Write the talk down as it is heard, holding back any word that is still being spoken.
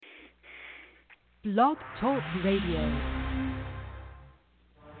Blog Talk Radio.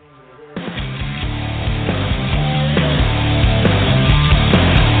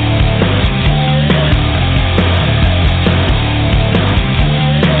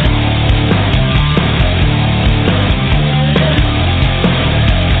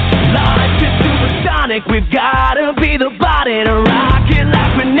 We've gotta be the body to rock it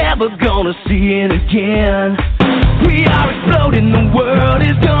like we're never gonna see it again. We are exploding, the world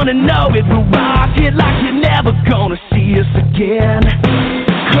is gonna know it. We'll rock it like you're never gonna see us again.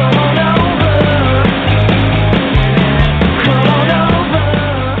 Come on over. Come on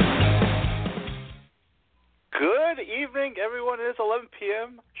over. Good evening, everyone. It is 11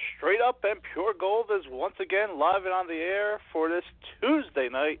 p.m. Straight Up and Pure Gold is once again live and on the air for this Tuesday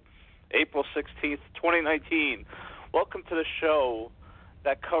night, April 16th, 2019. Welcome to the show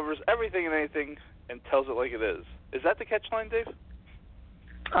that covers everything and anything and tells it like it is. Is that the catch line, Dave?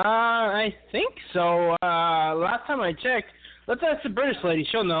 I think so. Last time I checked. Let's ask the British lady.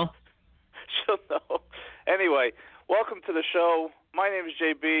 She'll know. She'll know. Anyway, welcome to the show. My name is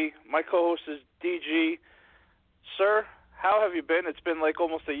JB. My co-host is DG. Sir, how have you been? It's been like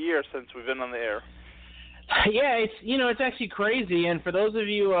almost a year since we've been on the air. Yeah, it's actually crazy. And for those of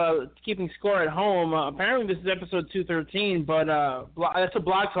you keeping score at home, apparently this is episode 213, but that's what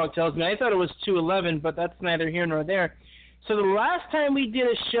Blog Talk tells me. I thought it was 211, but that's neither here nor there. So the last time we did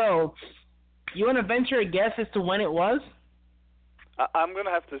a show, you want to venture a guess as to when it was? I'm going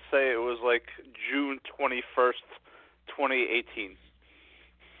to have to say it was like June 21st, 2018.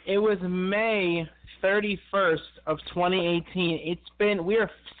 It was May 31st of 2018. We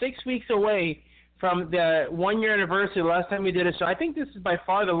are 6 weeks away from the 1 year anniversary, the last time we did a show. I think this is by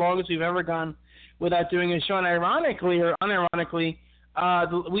far the longest we've ever gone without doing a show. And ironically or unironically,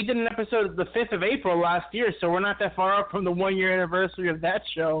 we did an episode the 5th of April last year, so we're not that far up from the 1 year anniversary of that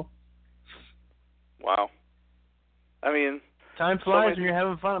show. Wow. I mean, time flies when you're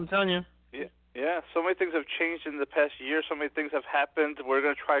having fun, I'm telling you. Yeah, so many things have changed in the past year. So many things have happened. We're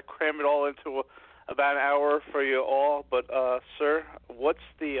going to try to cram it all into about an hour for you all. But, sir, what's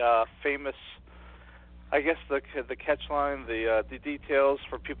the famous, I guess, the catch line, the details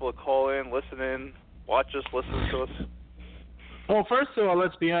for people to call in, listen in, watch us, listen to us? Well, first of all,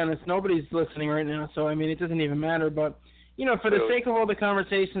 let's be honest. Nobody's listening right now, so, I mean, it doesn't even matter. But, for the sake of all the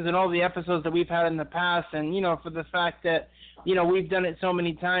conversations and all the episodes that we've had in the past and, for the fact that, we've done it so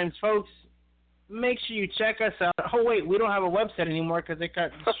many times, folks, make sure you check us out. Oh, wait, we don't have a website anymore because it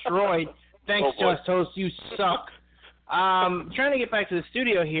got destroyed. Thanks, Just Host. You suck. Trying to get back to the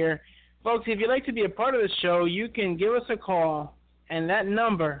studio here. Folks, if you'd like to be a part of the show, you can give us a call, and that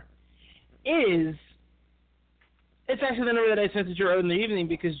number is, it's actually the number that I sent to Joe earlier in the evening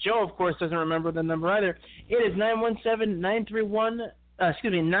because Joe, of course, doesn't remember the number either. It is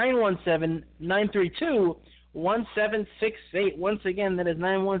 917-932-1768. Once again, that is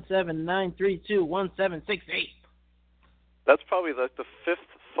 917-932-1768. That's probably like the fifth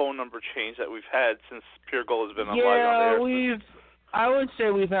phone number change that we've had since Pure Gold has been on live on the air. I would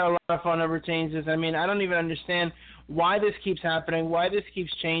say we've had a lot of phone number changes. I mean, I don't even understand why this keeps happening, why this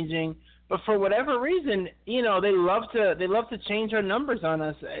keeps changing. But for whatever reason, they love to change our numbers on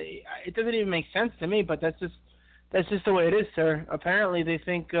us. It doesn't even make sense to me, but that's just the way it is, sir. Apparently, they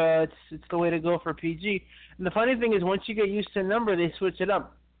think it's the way to go for PG. And the funny thing is, once you get used to a number, they switch it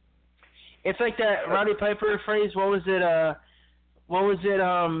up. It's like that Roddy Piper phrase. What was it?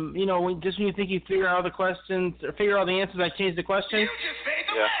 Just when you think you figure out all the questions or figure all the answers, I change the question.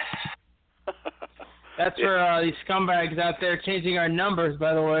 Yeah. That's for these scumbags out there changing our numbers,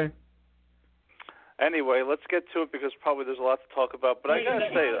 by the way. Anyway, let's get to it because probably there's a lot to talk about. But I gotta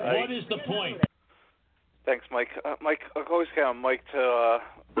say, what is the point? Thanks, Mike. Mike, I always count on Mike to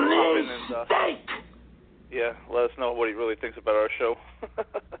pop in and let us know what he really thinks about our show.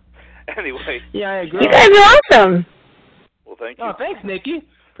 Anyway. Yeah, I agree. You guys are awesome. Well, thank you. Oh, thanks, Nikki.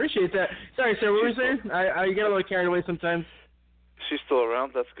 Appreciate that. Sorry, sir, what were you saying? I get a little carried away sometimes. She's still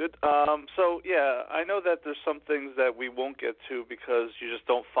around. That's good. So, yeah, I know that there's some things that we won't get to because you just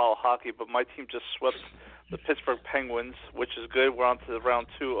don't follow hockey, but my team just swept the Pittsburgh Penguins, which is good. We're on to round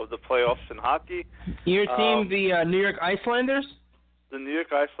 2 of the playoffs in hockey. Your team, the New York Islanders? The New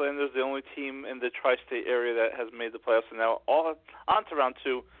York Islanders, the only team in the tri-state area that has made the playoffs, and now on to round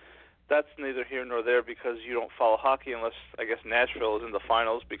 2. That's neither here nor there because you don't follow hockey unless, I guess, Nashville is in the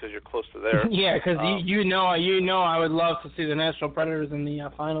finals because you're close to there. Yeah, because you know I would love to see the Nashville Predators in the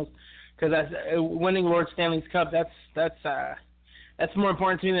finals because that's winning Lord Stanley's Cup. That's more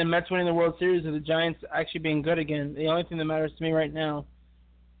important to me than Mets winning the World Series or the Giants actually being good again. The only thing that matters to me right now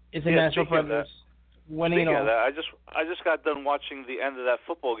is the Nashville Predators. winning Speaking it all. of that, I just got done watching the end of that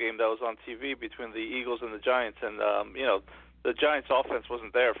football game that was on TV between the Eagles and the Giants, and the Giants' offense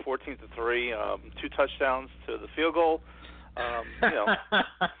wasn't there. 14-3, 2 touchdowns to the field goal.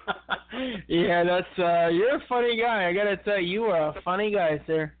 Yeah, that's you're a funny guy. I gotta tell you are a funny guy,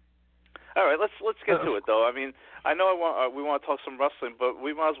 sir. All right, let's get to it though. I mean, I know we want to talk some wrestling, but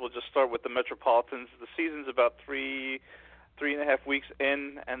we might as well just start with the Metropolitans. The season's about three and a half weeks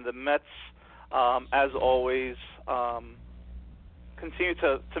in, and the Mets, as always, continue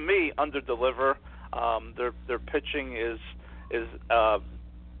to me underdeliver. Their pitching is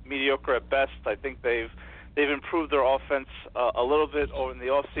mediocre at best. I think they've improved their offense a little bit over in the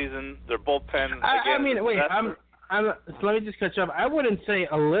off season. Their bullpen again. So let me just catch up. I wouldn't say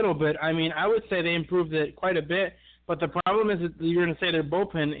a little bit. I mean, I would say they improved it quite a bit. But the problem is that you're going to say their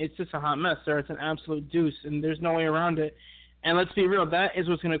bullpen, it's just a hot mess, sir. It's an absolute deuce, and there's no way around it. And let's be real, that is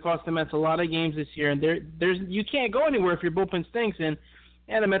what's going to cost the Mets a lot of games this year. And you can't go anywhere if your bullpen stinks. And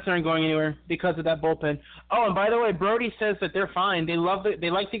the Mets aren't going anywhere because of that bullpen. Oh, and by the way, Brody says that they're fine. They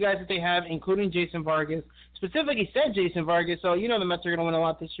like the guys that they have, including Jason Vargas. Specifically said Jason Vargas. So the Mets are going to win a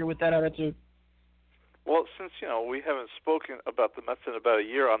lot this year with that attitude. Well, since we haven't spoken about the Mets in about a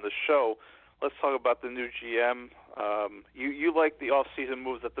year on the show, let's talk about the new GM. You like the off-season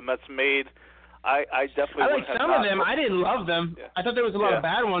moves that the Mets made. I definitely like some of them. I didn't love them. Yeah. I thought there was a lot of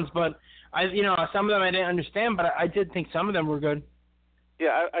bad ones, but some of them I didn't understand. But I did think some of them were good.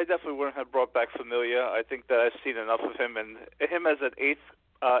 Yeah, I definitely wouldn't have brought back Familia. I think that I've seen enough of him, and him as an eighth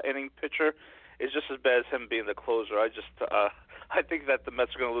inning pitcher is just as bad as him being the closer. I think that the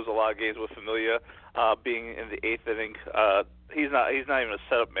Mets are going to lose a lot of games with Familia being in the eighth inning. He's not even a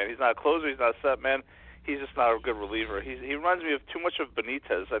setup man. He's not a closer. He's not a setup man. He's just not a good reliever. He reminds me of too much of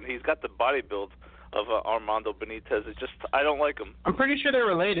Benitez, and he's got the body build of Armando Benitez. I don't like him. I'm pretty sure they're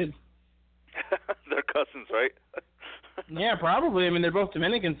related. They're cousins, right? Yeah, probably. I mean, they're both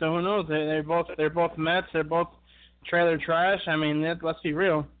Dominican, so who knows? They're both Mets. They're both trailer trash. I mean, let's be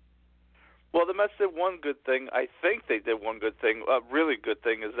real. Well, the Mets did one good thing. I think they did one good thing. A really good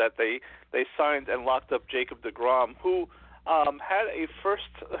thing is that they signed and locked up Jacob deGrom, who had his first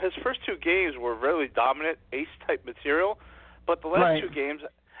 2 games were really dominant ace-type material, but the last 2 games,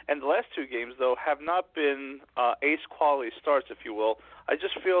 though, have not been ace-quality starts, if you will. I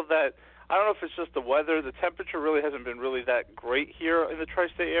just feel that, I don't know if it's just the weather, the temperature really hasn't been really that great here in the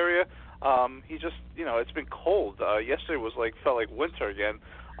tri-state area. He just, it's been cold. Yesterday felt like winter again.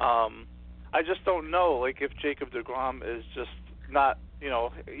 I just don't know, if Jacob deGrom is just not, he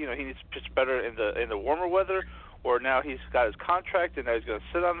needs to pitch better in the warmer weather, or now he's got his contract and now he's going to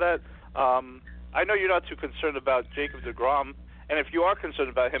sit on that. I know you're not too concerned about Jacob deGrom, and if you are concerned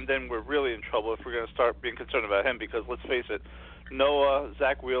about him, then we're really in trouble if we're going to start being concerned about him, because let's face it, Noah,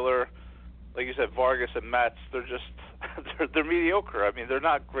 Zach Wheeler, like you said, Vargas and Matz, they're just they're mediocre. I mean, they're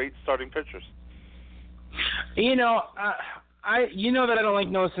not great starting pitchers. You know that I don't like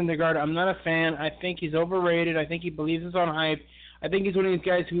Noah Syndergaard. I'm not a fan. I think he's overrated. I think he believes his own hype. I think he's one of these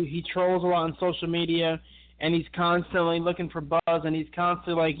guys who he trolls a lot on social media, and he's constantly looking for buzz, and he's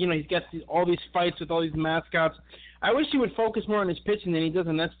constantly he's got all these fights with all these mascots. I wish he would focus more on his pitching than he does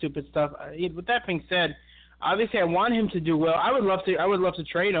on that stupid stuff. With that being said, obviously I want him to do well. I would love to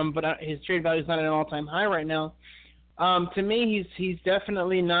trade him, but his trade value is not at an all-time high right now. To me, he's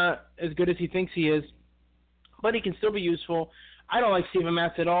definitely not as good as he thinks he is, but he can still be useful. I don't like Steven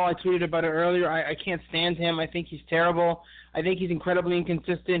Matz at all. I tweeted about it earlier. I can't stand him. I think he's terrible. I think he's incredibly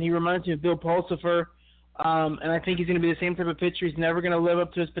inconsistent. He reminds me of Bill Pulsipher, and I think he's going to be the same type of pitcher. He's never going to live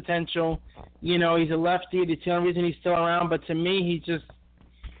up to his potential. He's a lefty. That's the only reason he's still around. But to me,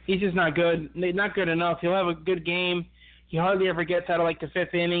 he's just not good. Not good enough. He'll have a good game. He hardly ever gets out of the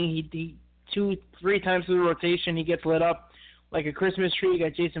 5th inning. He 2-3 times through the rotation, he gets lit up like a Christmas tree. You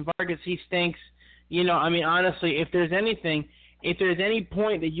got Jason Vargas. He stinks. Honestly, if there's any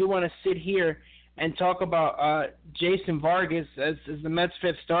point that you want to sit here and talk about Jason Vargas as the Mets'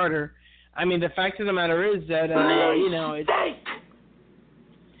 5th starter, the fact of the matter is that, it's...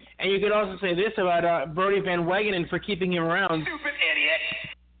 And you could also say this about Brody Van Wagenen for keeping him around. Stupid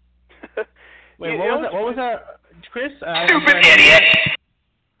idiot. Wait, what was that, Chris? Stupid idiot.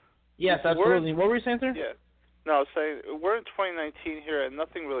 Yes, absolutely. What were you saying, sir? Yeah. No, I was saying, we're in 2019 here, and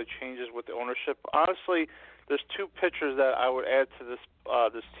nothing really changes with the ownership. Honestly, there's 2 pitchers that I would add to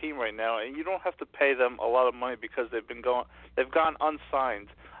this team right now, and you don't have to pay them a lot of money because they've gone unsigned.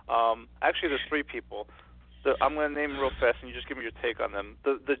 Actually, there's 3 people. I'm going to name them real fast, and you just give me your take on them.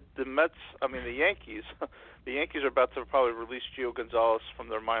 The Mets, the Yankees. The Yankees are about to probably release Gio Gonzalez from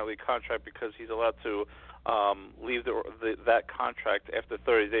their minor league contract because he's allowed to leave that contract after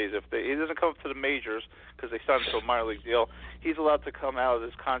 30 days. If he doesn't come up to the majors because they signed him to a minor league deal, he's allowed to come out of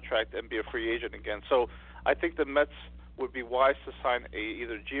his contract and be a free agent again. So I think the Mets would be wise to sign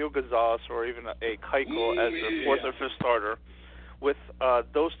either Gio Gonzalez or even a Keuchel as their fourth or fifth starter. With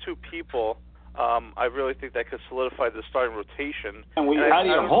those two people, I really think that could solidify the starting rotation. And we had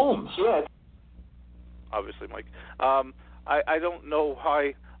your Holmes. Yeah. Obviously, Mike. I don't know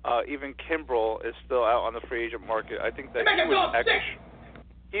why even Kimbrel is still out on the free agent market. I think that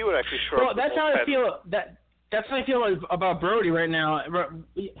he would actually shore up the that's how I feel. That's how I feel about Brody right now.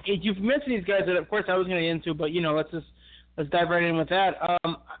 You've mentioned these guys that, of course, I was going to get into, but let's dive right in with that.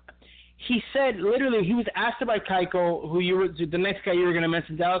 He said, literally, he was asked about Keuchel, the next guy you were going to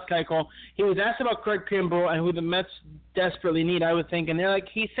mention, Dallas Keuchel. He was asked about Craig Kimbrel and who the Mets desperately need, I would think. And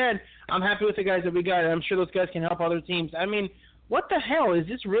he said, I'm happy with the guys that we got, and I'm sure those guys can help other teams. What the hell? Is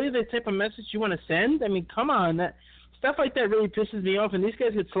this really the type of message you want to send? Come on. Stuff like that really pisses me off, and these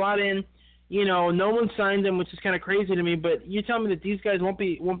guys could slot in. No one signed them, which is kind of crazy to me, but you tell me that these guys won't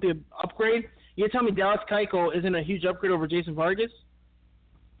be an upgrade? You're telling me Dallas Keuchel isn't a huge upgrade over Jason Vargas?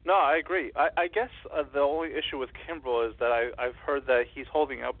 No, I agree. I guess the only issue with Kimbrel is that I've heard that he's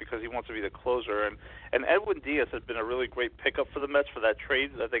holding out because he wants to be the closer. And Edwin Diaz has been a really great pickup for the Mets for that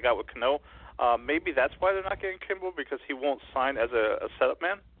trade that they got with Cano. Maybe that's why they're not getting Kimbrel, because he won't sign as a setup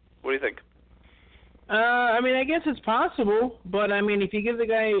man. What do you think? I guess it's possible. But, if you give the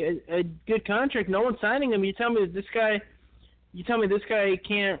guy a good contract, no one's signing him. You tell me this guy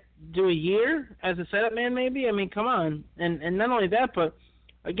can't do a year as a setup man maybe? Come on. And not only that, but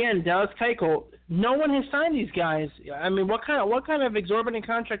again, Dallas Keuchel, no one has signed these guys. What kind of exorbitant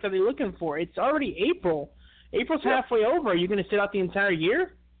contract are they looking for? It's already April. April's halfway over. Are you going to sit out the entire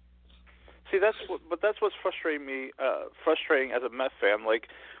year? See, that's what's frustrating as a Met fan.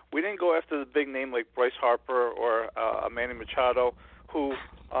 We didn't go after the big name like Bryce Harper or Manny Machado, who,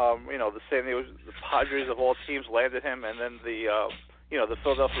 the Padres of all teams landed him, and then the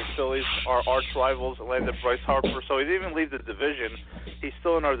Philadelphia Phillies, our arch rivals, landed Bryce Harper. So he didn't even leave the division. He's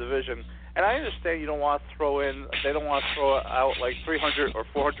still in our division. And I understand they don't want to throw out like $300 or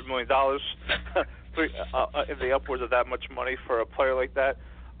 $400 million in the upwards of that much money for a player like that,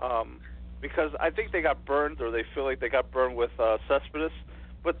 because I think they got burned, or they feel like they got burned with Cespedes.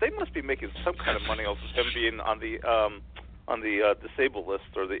 But they must be making some kind of money off of him being on the disabled list,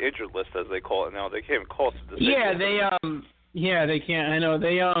 or the injured list as they call it now. They can't even call it the disabled list. Yeah, they can't. I know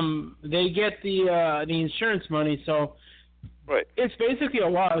they get the insurance money, so right. It's basically a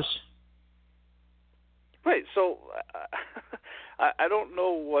wash. Right. So I don't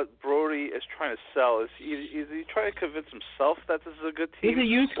know what Brody is trying to sell. Is he trying to convince himself that this is a good team? He's a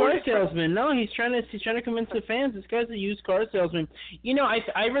used car salesman. No, he's trying to convince the fans. This guy's a used car salesman.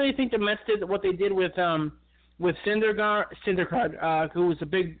 I really think the Mets did what they did with Syndergaard, who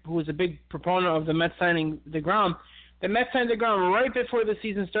was a big proponent of the Mets signing DeGrom. The Mets signed DeGrom right before the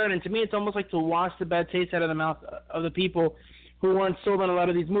season started, and to me it's almost like to wash the bad taste out of the mouth of the people who weren't sold on a lot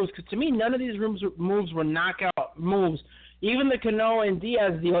of these moves. Because to me, none of these moves were knockout moves. Even the Cano and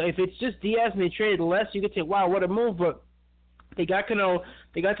Diaz deal, if it's just Diaz and they traded less, you could say, wow, what a move. But they got Cano,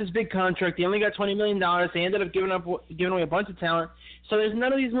 they got this big contract, they only got $20 million, they ended up giving away a bunch of talent. So there's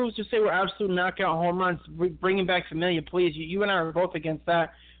none of these moves to say were absolute knockout home runs. Bringing back Familia, please. You and I are both against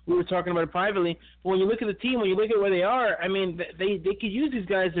that. We were talking about it privately. But when you look at the team, when you look at where they are, they could use these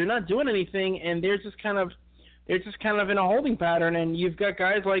guys. They're not doing anything, and they're just kind of in a holding pattern. And you've got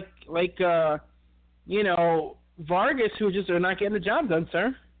guys like Vargas who just are not getting the job done,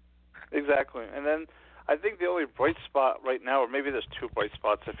 sir. Exactly. And then I think the only bright spot right now, or maybe there's two bright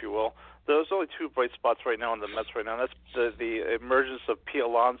spots, if you will. There's only two bright spots right now in the Mets right now. And that's the emergence of Pete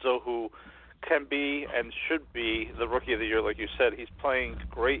Alonso, who can be and should be the Rookie of the Year, like you said. He's playing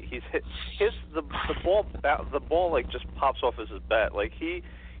great. He's hit the ball like just pops off his bat. Like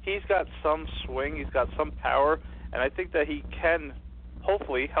he's got some swing, he's got some power, and I think that he can,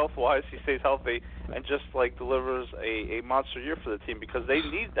 hopefully, health-wise, he stays healthy and just like delivers a monster year for the team, because they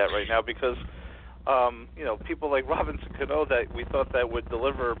need that right now. Because people like Robinson Cano that we thought that would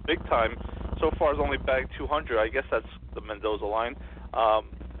deliver big time, so far has only bagged 200. I guess that's the Mendoza line.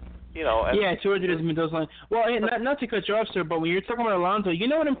 200 is Mendoza line. Well, not to cut you off, sir, but when you're talking about Alonso, you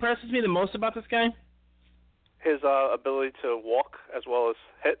know what impresses me the most about this guy? His ability to walk as well as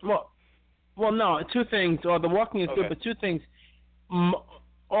hit. Well, no, two things. Well, the walking is good, but two things.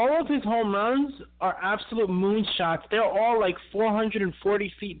 All of his home runs are absolute moonshots. They're all like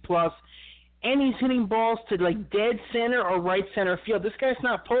 440 feet plus. and he's hitting balls to like dead center or right center field. This guy's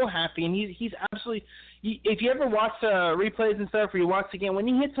not pull happy, and he's absolutely. If you ever watch replays and stuff, or you watch the game, when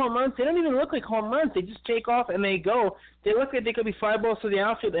he hits home runs, they don't even look like home runs. They just take off and they go. They look like they could be fly balls to the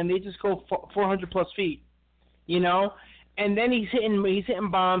outfield, and they just go 400 plus feet. You know, and then he's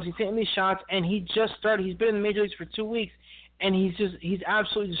hitting bombs, he's hitting these shots, and he just started. He's been in the major leagues for 2 weeks, and he's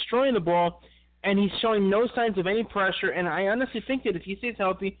absolutely destroying the ball, and he's showing no signs of any pressure. And I honestly think that if he stays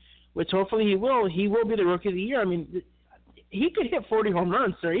healthy, which hopefully he will be the Rookie of the Year. I mean, he could hit 40 home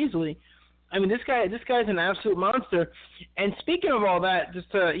runs there easily. I mean, this guy's an absolute monster. And speaking of all that, just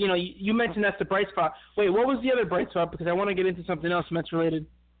to, you mentioned that's the bright spot. Wait, what was the other bright spot? Because I want to get into something else Mets related.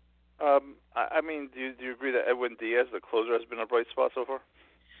 I mean, do you agree that Edwin Diaz, the closer, has been a bright spot so far?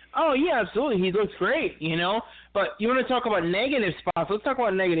 Oh, yeah, absolutely. He looks great, But you want to talk about negative spots. Let's talk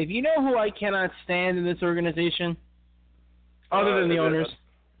about negative. You know who I cannot stand in this organization? Other than the owners.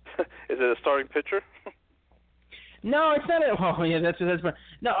 Is it a starting pitcher? No, it's not. Oh, yeah, that's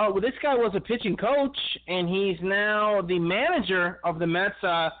no. Oh, well, this guy was a pitching coach, and he's now the manager of the Mets. You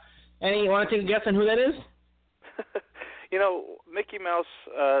want to take a guess on who that is? Mickey Mouse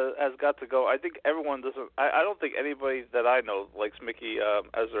has got to go. I think everyone doesn't. I don't think anybody that I know likes Mickey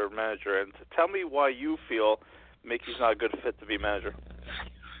as their manager. And tell me why you feel Mickey's not a good fit to be manager.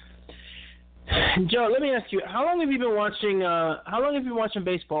 Joe, let me ask you: How long have you been watching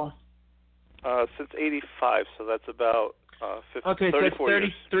baseball? Since '85, so that's about 34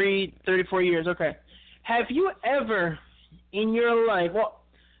 years. 34 years. Okay. Have you ever, in your life,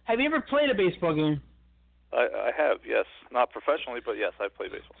 have you ever played a baseball game? I have, yes. Not professionally, but yes, I've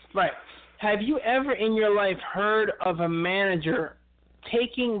played baseball. Right. Have you ever in your life heard of a manager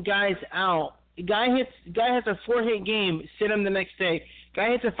taking guys out? Guy has a 4-hit game, sit him the next day.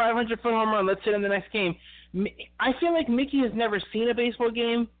 Guy hits a 500-foot home run, let's sit him the next game. I feel like Mickey has never seen a baseball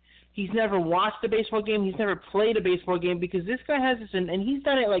game. He's never watched a baseball game. He's never played a baseball game because this guy has this, and he's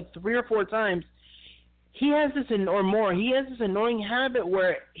done it like 3 or 4 times. He has this, or more. He has this annoying habit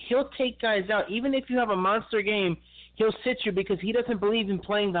where he'll take guys out. Even if you have a monster game, he'll sit you because he doesn't believe in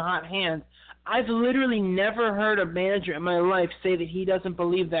playing the hot hand. I've literally never heard a manager in my life say that he doesn't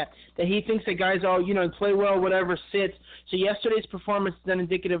believe that he thinks that guys all, play well, whatever, sits. So yesterday's performance is then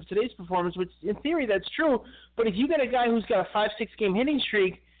indicative of today's performance, which in theory that's true. But if you got a guy who's got a 5-6 game hitting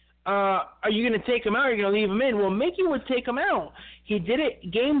streak, are you going to take him out or are you going to leave him in? Well, Mickey would take him out. He did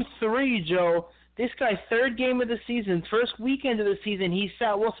it game 3, Joe. This guy's 3rd game of the season, first weekend of the season, he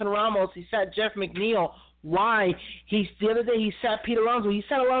sat Wilson Ramos, he sat Jeff McNeil. Why? The other day he sat Pete Alonso. He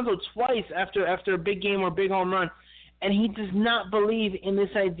sat Alonso twice after a big game or big home run, and he does not believe in this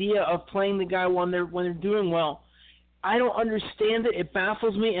idea of playing the guy when they're doing well. I don't understand it. It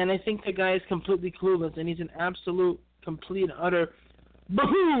baffles me, and I think the guy is completely clueless, and he's an absolute, complete, utter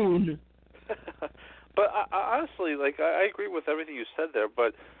buffoon. But honestly, I agree with everything you said there,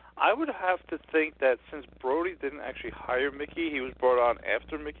 but I would have to think that since Brody didn't actually hire Mickey, he was brought on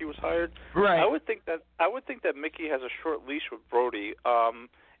after Mickey was hired. Right. I would think that Mickey has a short leash with Brody.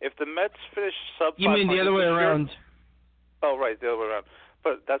 If the Mets finish sub, you mean the other way around? Oh, right, the other way around.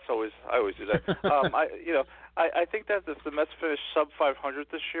 But I always do that. I think that if the Mets finish sub 500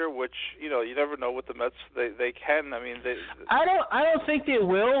 this year, which you never know what the Mets they can. I mean, I don't think they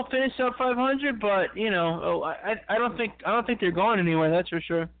will finish sub 500, but I don't think they're going anywhere. That's for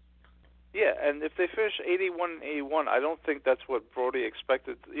sure. Yeah, and if they finish 81, I don't think that's what Brody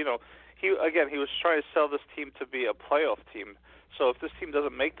expected. He was trying to sell this team to be a playoff team. So if this team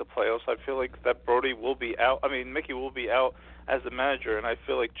doesn't make the playoffs, I feel like that Brody will be out. I mean, Mickey will be out as the manager, and I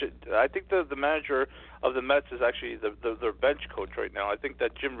think the manager of the Mets is actually their bench coach right now. I think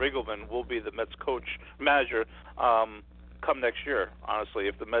that Jim Riggleman will be the Mets manager come next year. Honestly,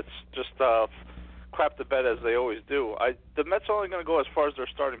 if the Mets just crap the bed as they always do, the Mets are only going to go as far as their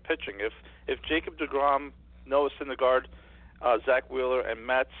starting pitching. If Jacob deGrom, Noah Syndergaard, Zach Wheeler, and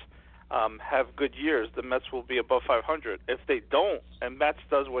Matz have good years, the Mets will be above 500. If they don't, and Matz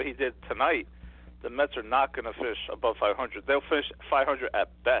does what he did tonight, the Mets are not going to finish above 500. They'll finish 500 at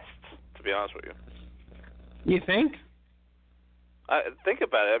best, to be honest with you. You think? Think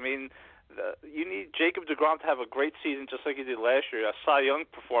about it. I mean, you need Jacob deGrom to have a great season just like he did last year, a Cy Young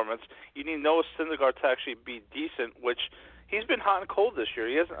performance. You need Noah Syndergaard to actually be decent, which he's been hot and cold this year.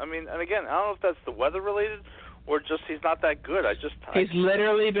 He hasn't. I mean, and again, I don't know if that's the weather related or just he's not that good. He's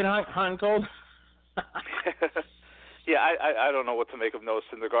literally been hot and cold. Yeah, I don't know what to make of Noah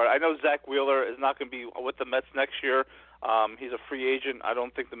Syndergaard. I know Zach Wheeler is not going to be with the Mets next year. He's a free agent. I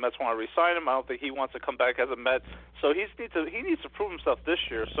don't think the Mets want to re-sign him. I don't think he wants to come back as a Met. So he needs to prove himself this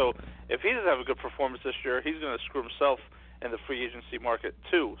year. So if he doesn't have a good performance this year, he's going to screw himself in the free agency market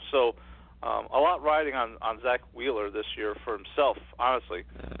too. So a lot riding on Zach Wheeler this year for himself, honestly.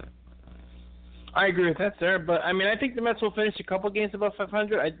 I agree with that, sir. But, I mean, I think the Mets will finish a couple games above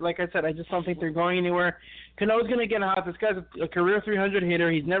 500. Like I said, I just don't think they're going anywhere. Cano's going to get hot. This guy's a career 300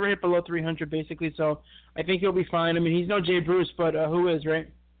 hitter. He's never hit below 300, basically, so I think he'll be fine. I mean, he's no Jay Bruce, but who is, right?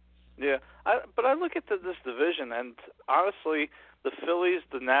 Yeah. But I look at this division, and honestly, the Phillies,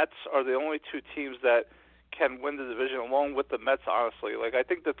 the Nats are the only two teams that can win the division along with the Mets, honestly. Like, I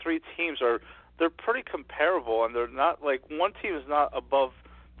think the three teams they're pretty comparable, and they're not, like, one team is not above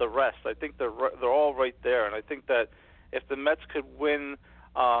the rest. I think they're all right there, and I think that if the Mets could win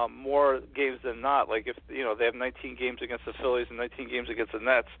more games than not, like if they have 19 games against the Phillies and 19 games against the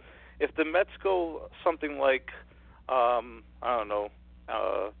Nets, if the Mets go something like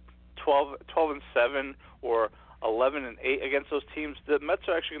 12-7 or 11-8 against those teams, the Mets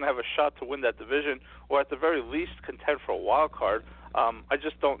are actually going to have a shot to win that division, or at the very least contend for a wild card. I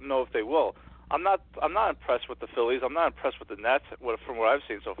just don't know if they will. I'm not impressed with the Phillies. I'm not impressed with the Nets from what I've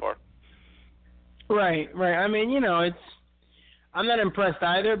seen so far. Right. I mean, I'm not impressed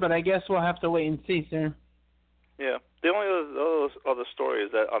either, but I guess we'll have to wait and see, sir. Yeah. The only other story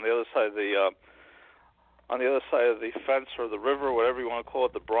is that on the other side of the fence or the river, whatever you want to call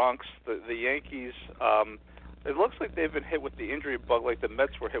it, the Bronx, the Yankees. It looks like they've been hit with the injury bug, like the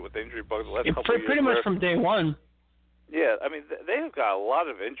Mets were hit with the injury bug the last couple of years. Pretty much from day one. Yeah, I mean, they've got a lot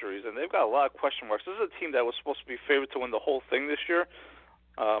of injuries, and they've got a lot of question marks. This is a team that was supposed to be favored to win the whole thing this year.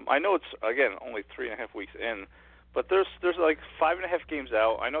 I know it's, again, only 3.5 weeks in, but there's like 5.5 games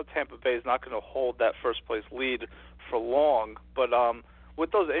out. I know Tampa Bay is not going to hold that first-place lead for long, but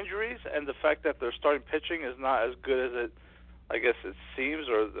with those injuries and the fact that their starting pitching is not as good as it, I guess it seems,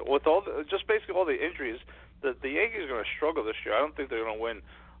 or with just basically all the injuries, the Yankees are going to struggle this year. I don't think they're going to win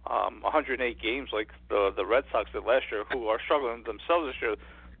 108 games like the Red Sox did last year, who are struggling themselves this year.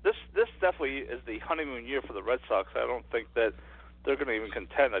 This definitely is the honeymoon year for the Red Sox. I don't think that they're going to even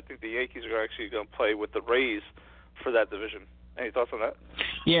contend. I think the Yankees are actually going to play with the Rays for that division. Any thoughts on that?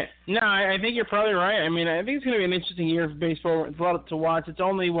 Yeah, no, I think you're probably right. I mean, I think it's going to be an interesting year for baseball. It's a lot to watch. It's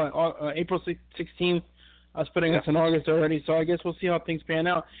only April 16th. I was putting us in August already, so I guess we'll see how things pan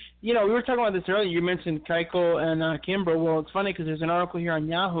out. We were talking about this earlier. You mentioned Keuchel and Kimbrel. Well, it's funny because there's an article here on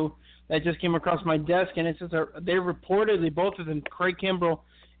Yahoo that just came across my desk, and it says they're reportedly, both of them, Craig Kimbrel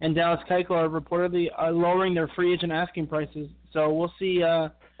and Dallas Keuchel, are reportedly lowering their free agent asking prices. So we'll see.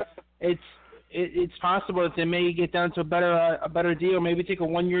 It's possible that they may get down to a better deal, maybe take a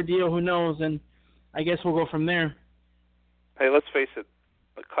 1-year deal. Who knows? And I guess we'll go from there. Hey, let's face it.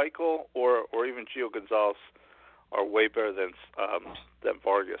 Keuchel or even Gio Gonzalez are way better than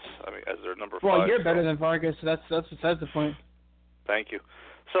Vargas. I mean, as their number 5. Well, you're better than Vargas. So that's besides the point. Thank you.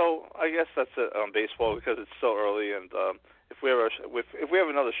 So I guess that's it on baseball because it's still early, and if we have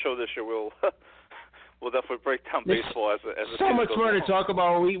another show this year, we'll definitely break down baseball as so much more to talk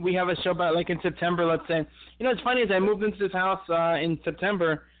about. We have a show about like in September, let's say. It's funny, as I moved into this house in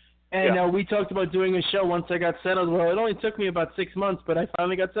September. And we talked about doing a show once I got settled. Well, it only took me about 6 months, but I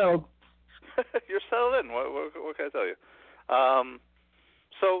finally got settled. You're settled in. What can I tell you?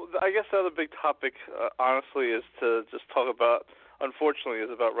 So I guess the other big topic, honestly, is to just talk about, unfortunately, is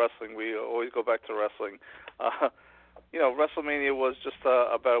about wrestling. We always go back to wrestling. WrestleMania was just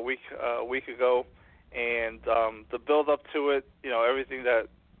about a week ago, and the build-up to it, everything that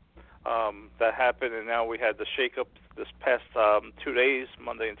happened, and now we had the shake-up this past 2 days,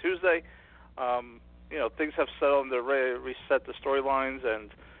 Monday and Tuesday. Things have settled and they're ready to reset the storylines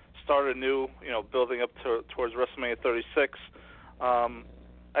and start anew, building up towards WrestleMania 36.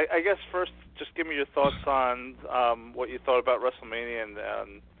 I guess first, just give me your thoughts on what you thought about WrestleMania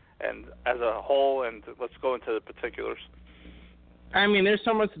and as a whole, and let's go into the particulars. I mean, there's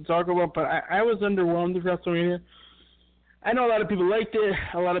so much to talk about, but I was underwhelmed with WrestleMania. I know a lot of people liked it.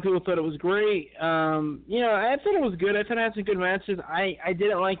 A lot of people thought it was great. I thought it was good. I thought it had some good matches. I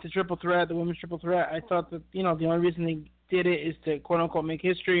didn't like the triple threat, the women's triple threat. I thought that, the only reason they did it is to, quote-unquote, make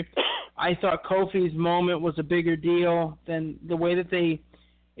history. I thought Kofi's moment was a bigger deal than the way that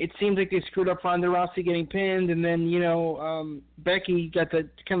it seems like they screwed up Ronda Rousey getting pinned, and then, Becky got the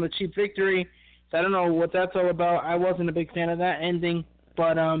kind of the cheap victory. So I don't know what that's all about. I wasn't a big fan of that ending,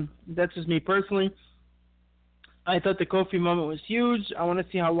 but that's just me personally. I thought the Kofi moment was huge. I want to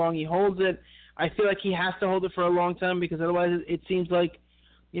see how long he holds it. I feel like he has to hold it for a long time because otherwise it seems like,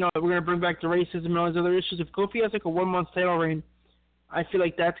 we're going to bring back the racism and all these other issues. If Kofi has like a 1-month title reign, I feel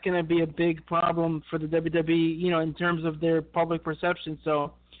like that's going to be a big problem for the WWE, in terms of their public perception.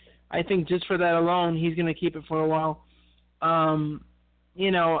 So I think just for that alone, he's going to keep it for a while. I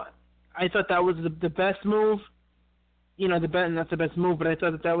thought that was the best move. not the best move, but I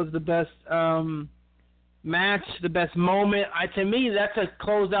thought that was the best match, the best moment. To me, that's a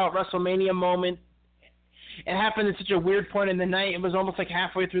closeout WrestleMania moment. It happened at such a weird point in the night. It was almost like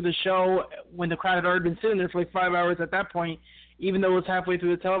halfway through the show when the crowd had already been sitting there for like 5 hours at that point, even though it was halfway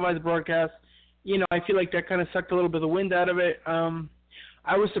through the televised broadcast. I feel like that kind of sucked a little bit of the wind out of it.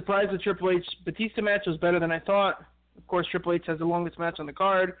 I was surprised the Triple H Batista match was better than I thought. Of course, Triple H has the longest match on the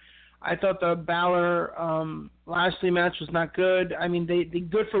card. I thought the Balor Lashley match was not good. I mean, they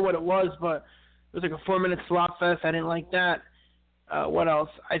good for what it was, but it was like a 4-minute slop fest. I didn't like that. What else?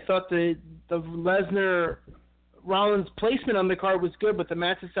 I thought the Lesnar Rollins placement on the card was good, but the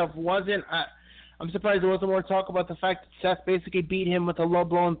match itself wasn't. I'm surprised there wasn't more talk about the fact that Seth basically beat him with a low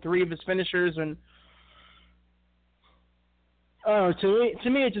blow on 3 of his finishers. And to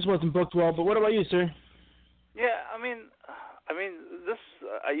me, it just wasn't booked well. But what about you, sir? Yeah, I mean, this.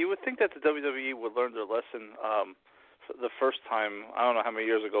 You would think that the WWE would learn their lesson the first time. I don't know how many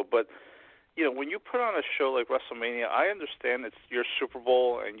years ago, but when you put on a show like WrestleMania, I understand it's your Super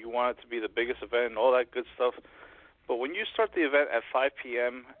Bowl and you want it to be the biggest event and all that good stuff. But when you start the event at 5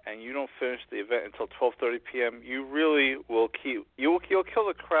 p.m. and you don't finish the event until 12:30 p.m., you really will you'll kill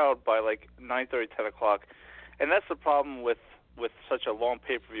the crowd by like 9:30, 10 o'clock. And that's the problem with such a long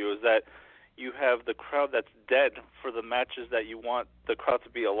pay-per-view, is that you have the crowd that's dead for the matches that you want the crowd to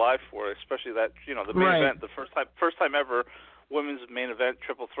be alive for, especially that the main event, the first time ever women's main event,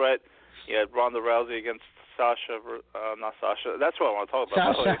 triple threat. You had Ronda Rousey against Sasha, not Sasha. That's what I want to talk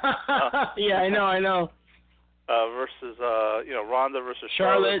about. Sasha. Yeah, I know. Versus Ronda versus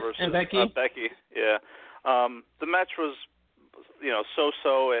Charlotte versus and Becky. Becky. Yeah. The match was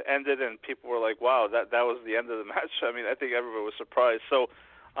so-so. It ended and people were like, wow, that was the end of the match. I mean, I think everybody was surprised. So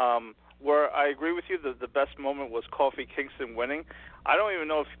where I agree with you, the best moment was Kofi Kingston winning. I don't even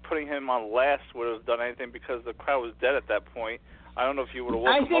know if putting him on last would have done anything because the crowd was dead at that point. I don't know if you would have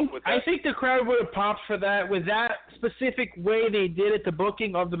woke him up with that. I think the crowd would have popped for that. With that specific way they did it, the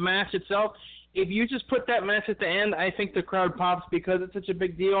booking of the match itself, if you just put that match at the end, I think the crowd pops because it's such a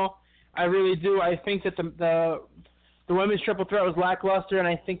big deal. I really do. I think that the women's triple threat was lackluster, and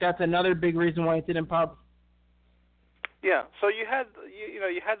I think that's another big reason why it didn't pop. Yeah, so you had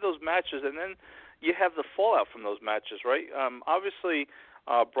those matches, and then you have the fallout from those matches, right? Obviously,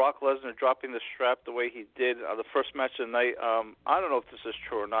 Brock Lesnar dropping the strap the way he did the first match of the night. I don't know if this is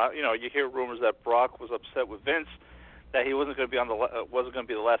true or not. You hear rumors that Brock was upset with Vince that he wasn't going to be wasn't going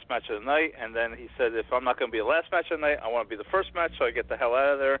to be the last match of the night, and then he said, if I'm not going to be the last match of the night, I want to be the first match, so I get the hell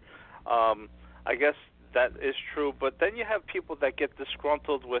out of there. I guess that is true, but then you have people that get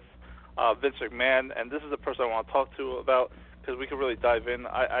disgruntled with Vince McMahon, and this is the person I want to talk to about, because we can really dive in.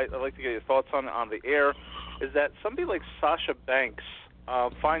 I'd like to get your thoughts on the air. Is that somebody like Sasha Banks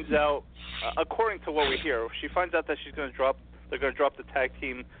finds out, according to what we hear, she finds out that they're going to drop the tag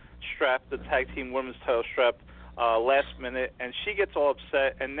team strap, the tag team women's title strap, last minute, and she gets all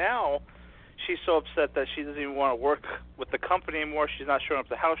upset, and now she's so upset that she doesn't even want to work with the company anymore. She's not showing up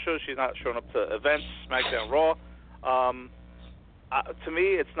to house shows. She's not showing up to events, SmackDown, Raw. To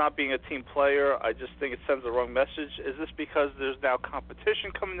me, it's not being a team player. I just think it sends the wrong message. Is this because there's now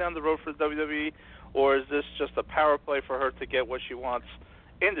competition coming down the road for the WWE, or is this just a power play for her to get what she wants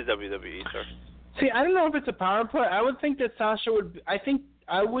in the WWE, sir? See, I don't know if it's a power play. I would think that Sasha would.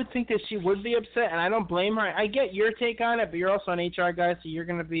 I would think that she would be upset, and I don't blame her. I get your take on it, but you're also an HR guy, so you're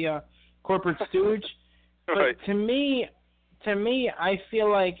going to be a corporate stooge. Right. But to me, I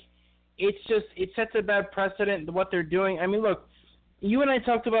feel like it sets a bad precedent what they're doing. I mean, look, you and I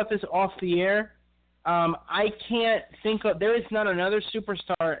talked about this off the air. I can't think of, there is not another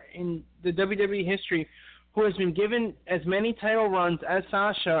superstar in the WWE history who has been given as many title runs as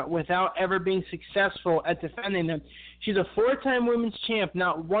Sasha without ever being successful at defending them. She's a 4-time women's champ.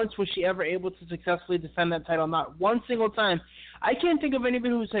 Not once was she ever able to successfully defend that title. Not one single time. I can't think of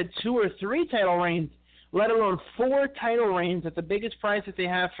anybody who's had 2 or 3 title reigns, let alone 4 title reigns at the biggest prize that they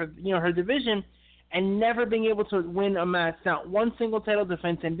have for her division, and never being able to win a match. Not one single title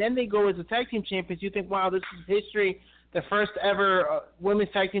defense. And then they go as a tag team champions. You think, wow, this is history. The first ever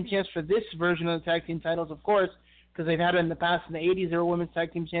women's tag team champs for this version of the tag team titles, of course, because they've had it in the past. In the 80s, there were women's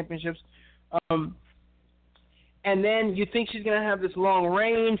tag team championships. And then you think she's going to have this long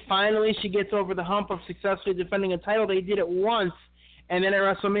reign. Finally, she gets over the hump of successfully defending a title. They did it once, and then at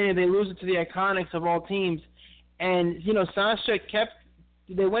WrestleMania, they lose it to the Iconics of all teams. And, Sasha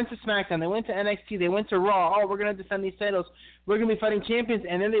they went to SmackDown, they went to NXT, they went to Raw. Oh, we're going to defend these titles. We're going to be fighting champions,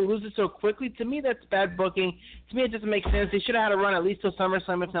 and then they lose it so quickly. To me, that's bad booking. To me, it doesn't make sense. They should have had a run at least till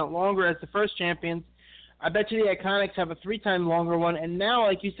SummerSlam, if not longer, as the first champions. I bet you the Iconics have a 3-time longer one. And now,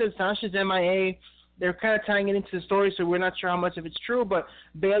 like you said, Sasha's MIA. they're kind of tying it into the story, so we're not sure how much of it's true. But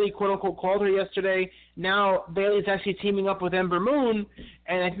Bayley, quote unquote, called her yesterday. Now Bayley's actually teaming up with Ember Moon,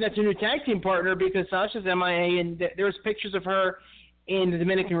 and I think that's a new tag team partner because Sasha's MIA, and there's pictures of her in the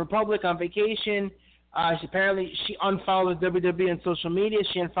Dominican Republic on vacation. She unfollowed WWE on social media.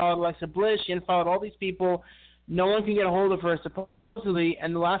 She unfollowed Alexa Bliss. She unfollowed all these people. No one can get a hold of her supposedly.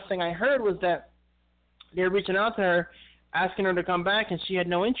 And the last thing I heard was that they're reaching out to her, asking her to come back, and she had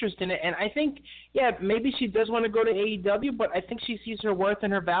no interest in it. And I think, yeah, maybe she does want to go to AEW, but I think she sees her worth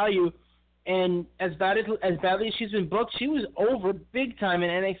and her value. And as badly as she's been booked, she was over big time in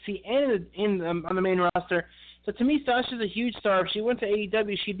NXT and on the main roster. So to me, Sasha's a huge star. If she went to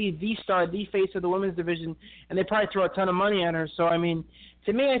AEW, she'd be the star, the face of the women's division, and they'd probably throw a ton of money at her. So, I mean,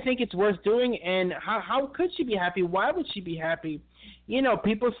 to me, I think it's worth doing. And how could she be happy? Why would she be happy? You know,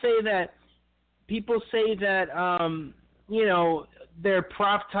 people say that, you know, they're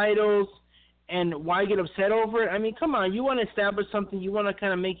prop titles, and why get upset over it? I mean, come on, you want to establish something, you want to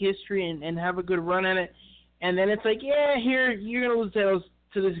kind of make history and have a good run at it, and then it's like, yeah, here, you're going to lose titles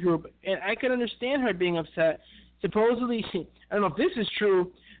to this group. And I could understand her being upset. Supposedly, I don't know if this is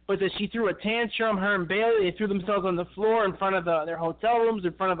true, but that she threw a tantrum, her and Bayley, they threw themselves on the floor in front of their hotel rooms,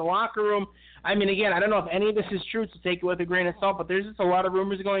 in front of the locker room. I mean, again, I don't know if any of this is true, so take it with a grain of salt, but there's just a lot of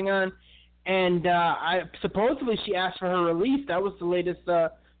rumors going on. And supposedly she asked for her release. That was the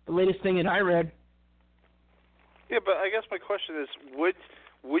latest thing that I read. Yeah, but I guess my question is,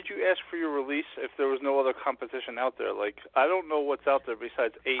 would you ask for your release if there was no other competition out there? Like, I don't know what's out there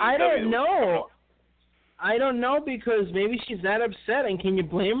besides AEW. I don't know. I don't know because maybe she's that upset, and can you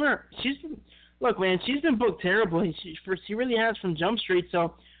blame her? She's been booked terribly. She really has from Jump Street,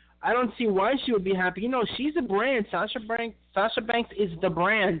 so I don't see why she would be happy. You know, she's a brand. Sasha Banks is the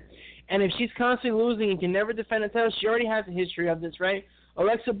brand, and if she's constantly losing and can never defend a title, she already has a history of this, right?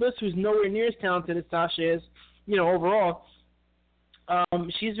 Alexa Bliss, who's nowhere near as talented as Sasha is, you know, overall.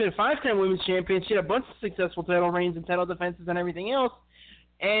 She's been a 5-time women's champion. She had a bunch of successful title reigns and title defenses and everything else.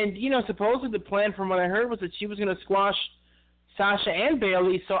 And, you know, supposedly the plan from what I heard was that she was going to squash Sasha and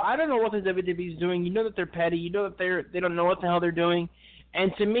Bayley. So I don't know what the WWE is doing. You know that they're petty. You know that they don't know what the hell they're doing.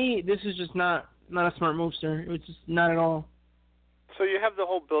 And to me, this is just not a smart move, sir. It was just not at all. So you have the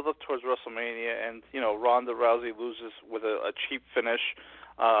whole build-up towards WrestleMania, and, you know, Ronda Rousey loses with a cheap finish.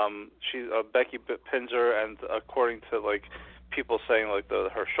 Becky pins her, and according to, like, people saying, like,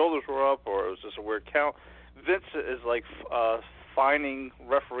 her shoulders were up or it was just a weird count, Vince is, like, fining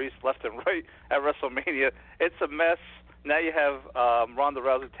referees left and right at WrestleMania. It's a mess. Now you have Ronda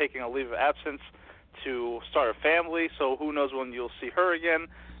Rousey taking a leave of absence to start a family, so who knows when you'll see her again.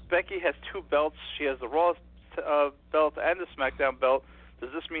 Becky has 2 belts. She has the Raw belt and the SmackDown belt. Does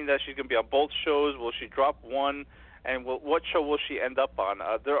this mean that she's going to be on both shows? Will she drop one? And what show will she end up on?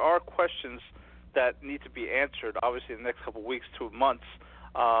 There are questions that need to be answered, obviously, in the next couple of weeks to months.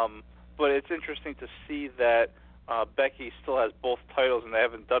 But it's interesting to see that Becky still has both titles and they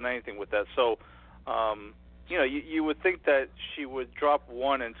haven't done anything with that. So, you know, you would think that she would drop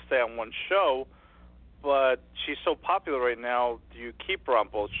one and stay on one show, but she's so popular right now, do you keep her on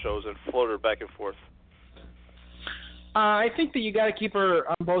both shows and float her back and forth? I think that you got to keep her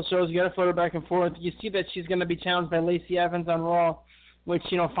on both shows. You got to float her back and forth. You see that she's going to be challenged by Lacey Evans on Raw, which,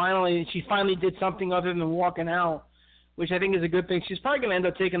 you know, she finally did something other than walking out, which I think is a good thing. She's probably going to end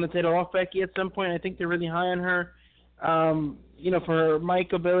up taking the title off Becky at some point. I think they're really high on her. You know, for her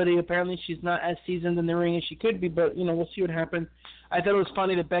mic ability, apparently she's not as seasoned in the ring as she could be, but, you know, we'll see what happens. I thought it was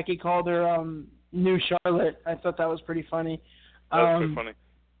funny that Becky called her New Charlotte. I thought that was pretty funny. That was pretty funny.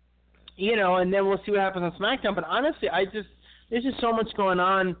 You know, and then we'll see what happens on SmackDown. But honestly, there's just so much going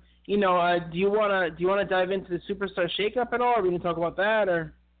on. You know, do you wanna dive into the Superstar shakeup at all? Are we gonna talk about that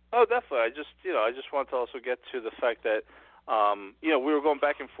or? Oh, definitely. I just want to also get to the fact that you know, we were going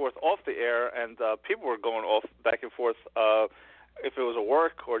back and forth off the air, and people were going off back and forth if it was a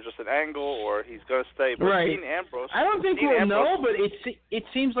work or just an angle or he's gonna stay. But right. Dean Ambrose. I don't think we'll know, but it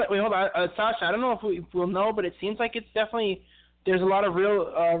seems like. Wait, hold on, Sasha. I don't know if we'll know, but it seems like it's definitely. There's a lot of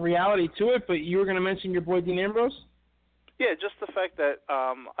real reality to it, but you were going to mention your boy Dean Ambrose? Yeah, just the fact that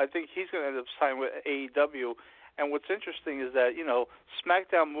I think he's going to end up signing with AEW. And what's interesting is that, you know,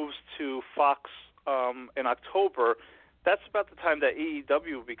 SmackDown moves to Fox in October. That's about the time that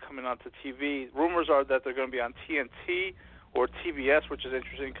AEW will be coming onto TV. Rumors are that they're going to be on TNT or TBS, which is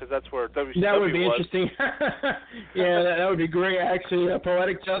interesting because that's where WCW was. That would be interesting. Yeah, that would be great, actually.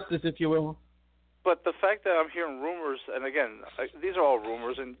 Poetic justice, if you will. But the fact that I'm hearing rumors, and again, these are all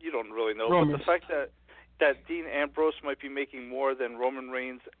rumors, and you don't really know, but the fact that Dean Ambrose might be making more than Roman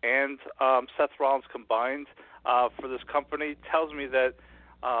Reigns and Seth Rollins combined for this company tells me that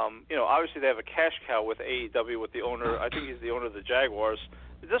obviously they have a cash cow with AEW with the owner. I think he's the owner of the Jaguars.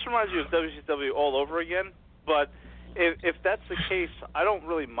 This reminds you of WCW all over again. But if that's the case, I don't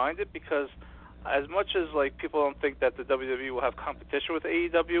really mind it because as much as like people don't think that the WWE will have competition with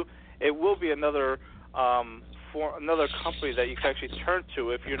AEW, it will be another another company that you can actually turn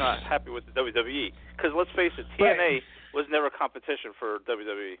to if you're not happy with the WWE. Because let's face it, TNA was never competition for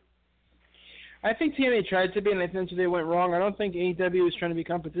WWE. I think TNA tried to be, and I think they went wrong. I don't think AEW is trying to be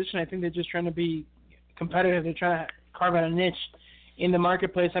competition. I think they're just trying to be competitive. They're trying to carve out a niche in the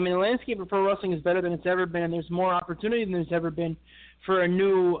marketplace. I mean, the landscape of pro wrestling is better than it's ever been, and there's more opportunity than there's ever been for a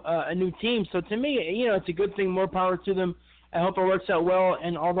new team. So to me, it's a good thing. More power to them. I hope it works out well.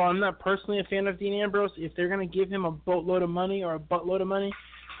 And although I'm not personally a fan of Dean Ambrose, if they're going to give him a boatload of money or a buttload of money,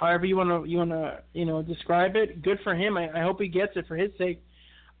 however you want to describe it, good for him. I hope he gets it for his sake.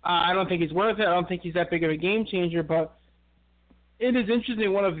 I don't think he's worth it. I don't think he's that big of a game changer, but it is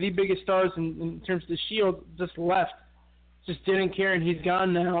interesting. One of the biggest stars in terms of the Shield just left, just didn't care, and he's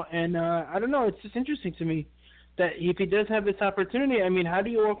gone now. And I don't know. It's just interesting to me that if he does have this opportunity, I mean, how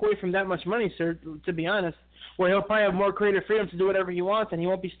do you walk away from that much money, sir, to be honest, where he'll probably have more creative freedom to do whatever he wants, and he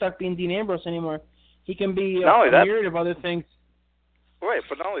won't be stuck being Dean Ambrose anymore. He can be a myriad of other things. Right,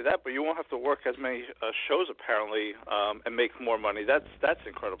 but not only that, but you won't have to work as many shows apparently and make more money. That's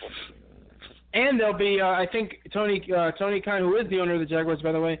incredible. And there'll be, I think, Tony Khan, who is the owner of the Jaguars,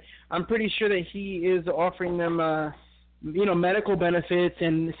 by the way, I'm pretty sure that he is offering them, medical benefits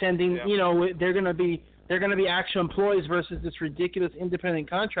and sending, they're going to be actual employees versus this ridiculous independent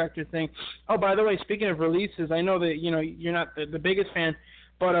contractor thing. Oh, by the way, speaking of releases, I know that you're not the biggest fan,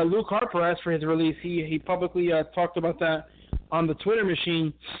 but Luke Harper asked for his release. He publicly talked about that on the Twitter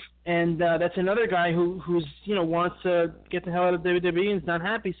machine, and that's another guy who's wants to get the hell out of WWE and is not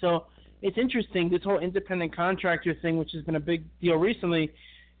happy. So it's interesting, this whole independent contractor thing, which has been a big deal recently.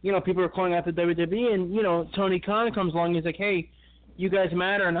 People are calling out the WWE, and Tony Khan comes along and he's like, hey, you guys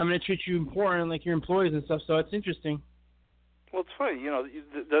matter, and I'm going to treat you important like your employees and stuff. So it's interesting. Well, it's funny,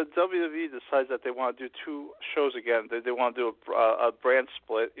 the WWE decides that they want to do two shows again. They want to do a brand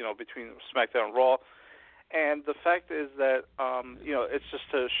split, between SmackDown and Raw. And the fact is that, it's just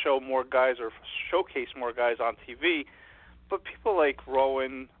to show more guys or showcase more guys on TV. But people like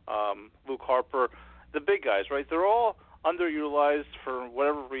Rowan, Luke Harper, the big guys, right? They're all underutilized for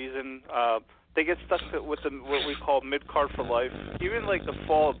whatever reason. They get stuck with what we call mid-card for life. Even like the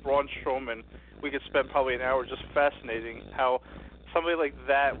fall of Braun Strowman, we could spend probably an hour just fascinating how somebody like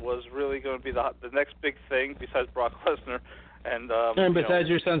that was really going to be the next big thing besides Brock Lesnar. And besides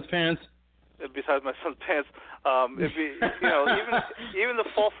your son's pants. Besides my son's pants, even the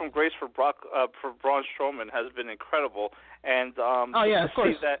fall from grace for Braun Strowman has been incredible, and of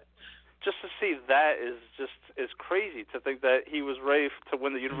course. Just to see that is crazy. To think that he was ready to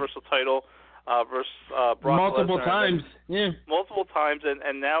win the Universal title versus Brock multiple Lesnar, times, multiple times,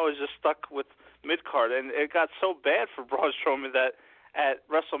 and now is just stuck with mid card, and it got so bad for Braun Strowman that at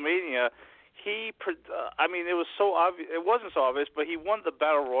WrestleMania. It was so obvious. It wasn't so obvious, but he won the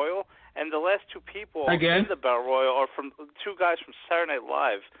Battle Royal, and the last two people in the Battle Royal are from two guys from Saturday Night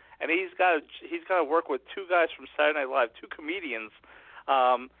Live, and he's got to work with two guys from Saturday Night Live, two comedians,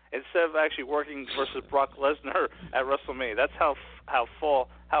 instead of actually working versus Brock Lesnar at WrestleMania. That's how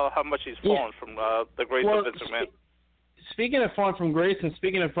much he's fallen from the grace of Vince McMahon. Speaking of falling from grace, and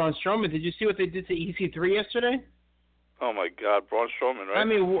speaking of Braun Strowman, did you see what they did to EC3 yesterday? Oh my God, Braun Strowman, right? I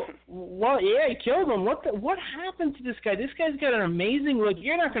mean, he killed him. What happened to this guy? This guy's got an amazing look.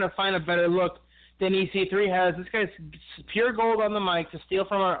 You're not going to find a better look than EC3 has. This guy's pure gold on the mic to steal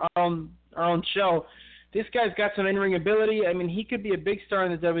from our own show. This guy's got some in-ring ability. I mean, he could be a big star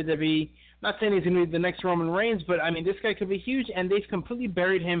in the WWE. Not saying he's going to be the next Roman Reigns, but I mean, this guy could be huge, and they've completely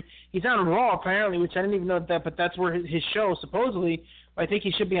buried him. He's on Raw apparently, which I didn't even know that, but that's where his show supposedly. I think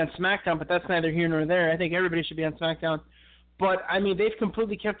he should be on SmackDown, but that's neither here nor there. I think everybody should be on SmackDown. But, I mean, they've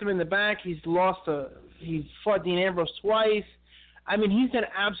completely kept him in the back. He's fought Dean Ambrose twice. I mean, he's done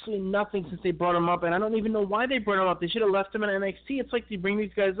absolutely nothing since they brought him up, and I don't even know why they brought him up. They should have left him in NXT. It's like they bring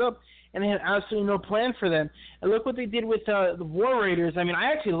these guys up, and they had absolutely no plan for them. And look what they did with the War Raiders. I mean,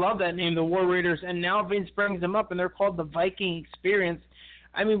 I actually love that name, the War Raiders, and now Vince brings them up, and they're called the Viking Experience.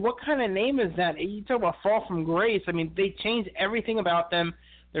 I mean, what kind of name is that? You talk about fall from grace. I mean, they changed everything about them,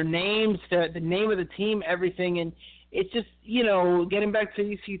 their names, the name of the team, everything, and it's just, getting back to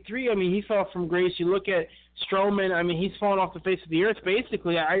EC3, I mean, he fell from grace. You look at Strowman, I mean, he's fallen off the face of the earth,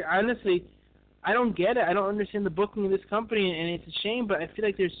 basically. I honestly don't get it. I don't understand the booking of this company, and it's a shame, but I feel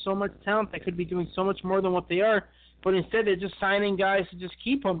like there's so much talent that could be doing so much more than what they are, but instead they're just signing guys to just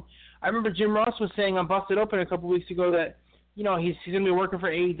keep them. I remember Jim Ross was saying on Busted Open a couple weeks ago that he's going to be working for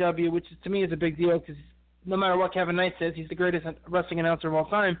AEW, which to me is a big deal because no matter what Kevin Knight says, he's the greatest wrestling announcer of all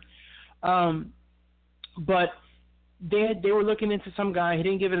time. But they were looking into some guy, he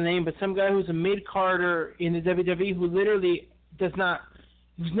didn't give it a name, but some guy who's a mid-carder in the WWE who literally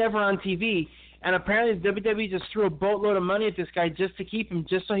who's never on TV. And apparently the WWE just threw a boatload of money at this guy just to keep him,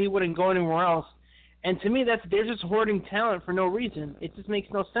 just so he wouldn't go anywhere else. And to me, they're just hoarding talent for no reason. It just makes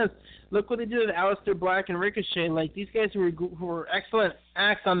no sense. Look what they did with Aleister Black and Ricochet. Like, these guys who were excellent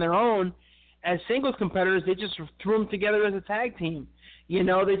acts on their own as singles competitors, they just threw them together as a tag team.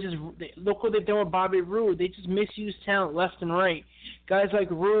 Look what they've done with Bobby Roode. They just misuse talent left and right. Guys like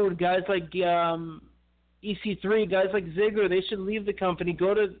Roode, guys like EC3, guys like Ziggler, they should leave the company,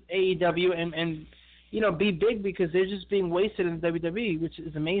 go to AEW, and be big because they're just being wasted in the WWE, which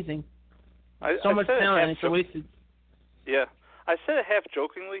is amazing. So much talent, and it's wasted. Yeah. I said it half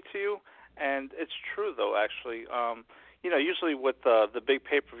jokingly to you, and it's true, though, actually. Usually with the big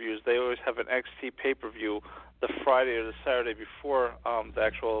pay-per-views, they always have an NXT pay-per-view the Friday or the Saturday before the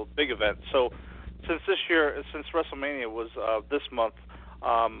actual big event. So since WrestleMania was this month,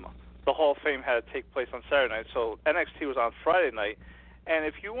 the Hall of Fame had to take place on Saturday night, so NXT was on Friday night. And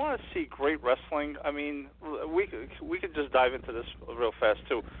if you want to see great wrestling, I mean, we could just dive into this real fast,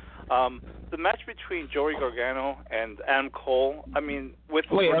 too. The match between Joey Gargano and Adam Cole, I mean, with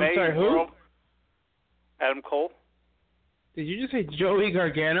Renee I'm sorry, who? Adam Cole. Did you just say Joey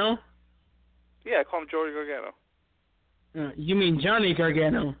Gargano? Yeah, I call him Joey Gargano. You mean Johnny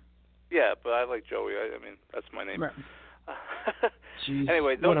Gargano? Yeah, but I like Joey. I mean, that's my name. Right. Jeez,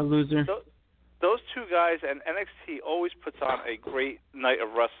 anyway, what a loser. Those two guys, and NXT always puts on a great night of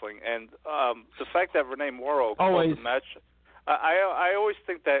wrestling. And the fact that Renee Morrow called the match, I always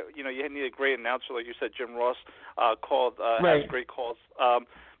think that you need a great announcer, like you said, Jim Ross has great calls.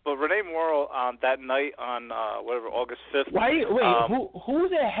 But Renee Morrow on that night on August 5th. Who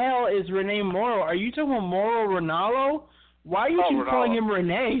the hell is Renee Morrow? Are you talking about Mauro Ranallo? Why are you keep calling him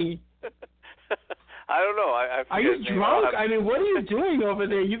Renee? I don't know. Are you drunk? I mean, what are you doing over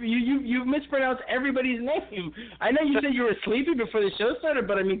there? You mispronounced everybody's name. I know you said you were sleepy before the show started,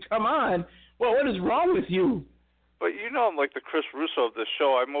 but I mean, come on. Well, what is wrong with you? But I'm like the Chris Russo of this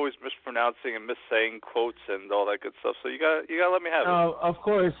show. I'm always mispronouncing and missaying quotes and all that good stuff. So you got to let me have it. Oh, of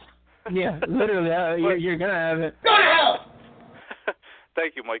course. Yeah, literally, you're gonna have it. Go to hell!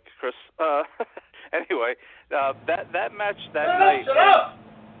 Thank you, Mike, Chris. Anyway, that match that night. Shut up!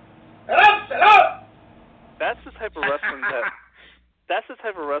 Shut up! That's the type of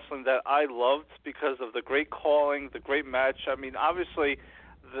wrestling that I loved because of the great calling, the great match. I mean, obviously,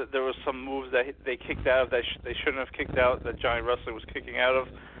 there were some moves that they kicked out of that they shouldn't have kicked out, that Johnny Wrestling was kicking out of.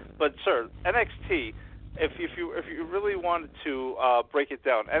 But sir, NXT, if you really wanted to break it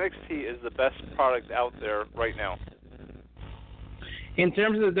down, NXT is the best product out there right now. In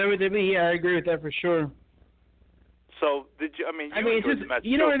terms of the WWE, yeah, I agree with that for sure. So did you? I mean, it's just, the match.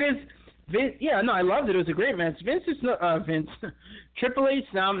 You know what it is? Vince, I loved it. It was a great match. Triple H.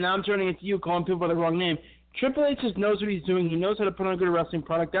 Now I'm turning it to you, calling people by the wrong name. Triple H just knows what he's doing. He knows how to put on a good wrestling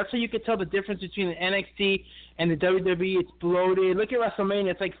product. That's how you could tell the difference between the NXT and the WWE. It's bloated. Look at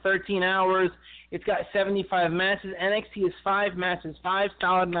WrestleMania. It's like 13 hours. It's got 75 matches. NXT is 5 matches, 5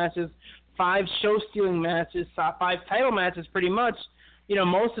 solid matches, 5 show-stealing matches, 5 title matches pretty much.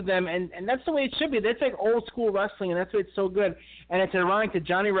 Most of them, and that's the way it should be. That's like old school wrestling, and that's why it's so good. And it's ironic that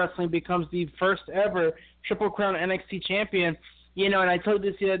Johnny Wrestling becomes the first ever Triple Crown NXT champion. And I told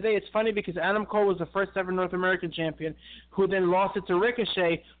you this the other day. It's funny because Adam Cole was the first ever North American champion, who then lost it to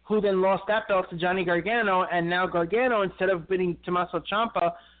Ricochet, who then lost that belt to Johnny Gargano, and now Gargano, instead of beating Tommaso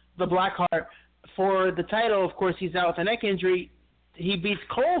Ciampa, the Blackheart, for the title, of course, he's out with a neck injury. He beats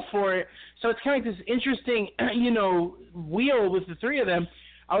Cole for it. So it's kind of like this interesting, wheel with the three of them.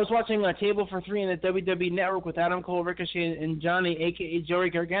 I was watching a Table for Three in the WWE Network with Adam Cole, Ricochet, and Johnny, a.k.a. Joey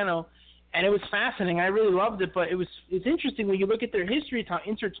Gargano, and it was fascinating. I really loved it, but it's interesting when you look at their history, how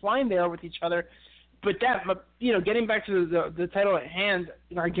intertwined they are with each other. But that, getting back to the title at hand,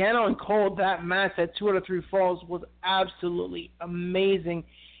 Gargano and Cole, that match, that 2 out of 3 falls, was absolutely amazing.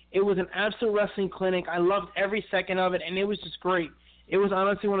 It was an absolute wrestling clinic. I loved every second of it, and it was just great. It was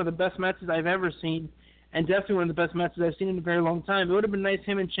honestly one of the best matches I've ever seen, and definitely one of the best matches I've seen in a very long time. It would have been nice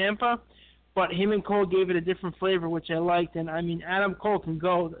him and Ciampa, but him and Cole gave it a different flavor, which I liked. And I mean, Adam Cole can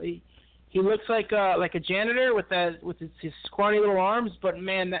go. He looks like a janitor with his scrawny little arms, but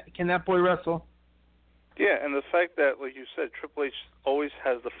man, can that boy wrestle? Yeah, and the fact that, like you said, Triple H always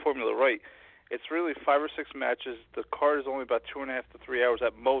has the formula right. It's really 5 or 6 matches. The card is only about 2.5 to 3 hours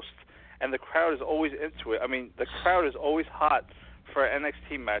at most, and the crowd is always into it. I mean, the crowd is always hot for an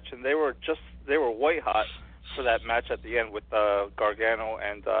NXT match, and they were white hot for that match at the end with Gargano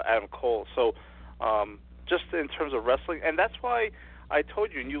and Adam Cole. So just in terms of wrestling, and that's why I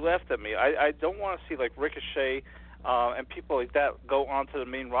told you, and you laughed at me, I don't want to see like Ricochet and people like that go onto the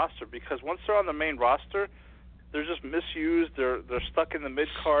main roster, because once they're on the main roster, they're just misused. They're stuck in the mid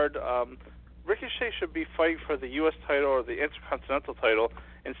card. Ricochet should be fighting for the U.S. title or the Intercontinental title.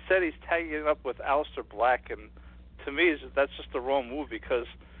 Instead, he's tagging it up with Aleister Black, and to me, that's just the wrong move, because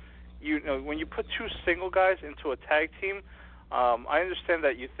you know when you put two single guys into a tag team, I understand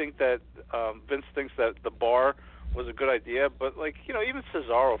that you think that Vince thinks that the bar was a good idea, but like even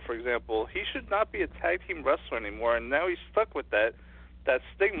Cesaro, for example, he should not be a tag team wrestler anymore, and now he's stuck with that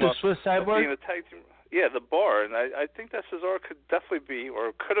stigma the Swiss of Cyborg? being a tag team. Yeah, the bar, and I think that Cesaro could definitely be,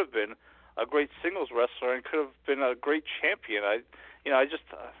 or could have been, a great singles wrestler and could have been a great champion. I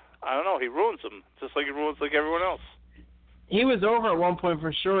don't know. He ruins them, just like he ruins like everyone else. He was over at one point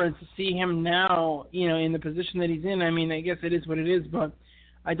for sure, and to see him now, in the position that he's in, I mean, I guess it is what it is, but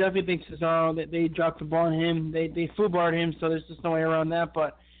I definitely think Cesaro, that they dropped the ball on him. They foobarred him, so there's just no way around that,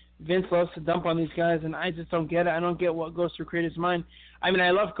 but Vince loves to dump on these guys, and I just don't get it. I don't get what goes through Creator's mind. I mean,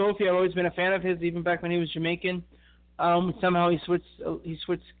 I love Kofi. I've always been a fan of his, even back when he was Jamaican. Somehow he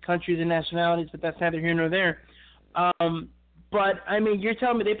switched countries and nationalities, but that's neither here nor there. But, I mean, you're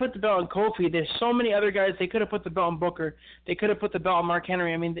telling me they put the belt on Kofi. There's so many other guys. They could have put the belt on Booker. They could have put the belt on Mark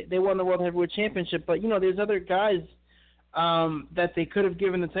Henry. I mean, they won the World Heavyweight Championship. But, there's other guys that they could have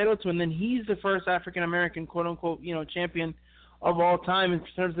given the title to, and then he's the first African-American, quote-unquote, champion of all time in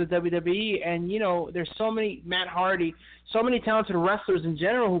terms of the WWE. And, there's so many, Matt Hardy, so many talented wrestlers in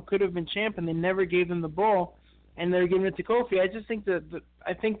general who could have been champ, and they never gave them the ball, and they're giving it to Kofi. I just think that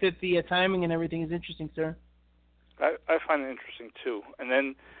the timing and everything is interesting, sir. I find it interesting too, and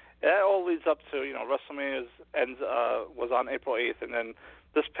then that all leads up to WrestleMania was on April 8th, and then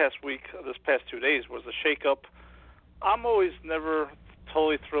this past 2 days was the shakeup. I'm always never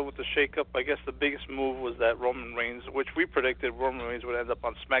totally thrilled with the shakeup. I guess the biggest move was that Roman Reigns, which we predicted Roman Reigns would end up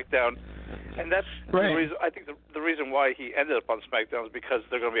on SmackDown, and that's right. The reason. I think the reason why he ended up on SmackDown is because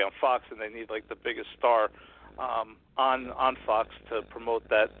they're going to be on Fox, and they need like the biggest star on Fox to promote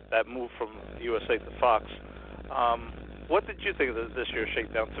that move from USA to Fox. What did you think of this year's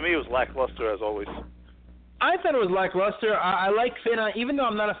shakedown? To me, it was lackluster as always. I thought it was lackluster. I like Finn. Even though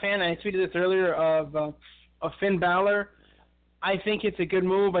I'm not a fan, I tweeted this earlier of Finn Balor. I think it's a good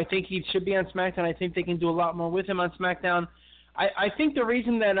move. I think he should be on SmackDown. I think they can do a lot more with him on SmackDown. I think the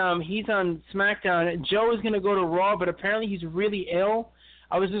reason that he's on SmackDown, Joe is going to go to Raw, but apparently he's really ill.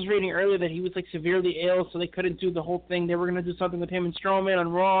 I was just reading earlier that he was like severely ill, so they couldn't do the whole thing. They were going to do something with him and Strowman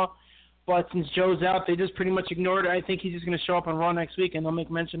on Raw. But since Joe's out, they just pretty much ignored it. I think he's just going to show up on Raw next week, and they'll make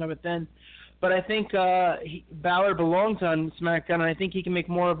mention of it then. But I think Balor belongs on SmackDown, and I think he can make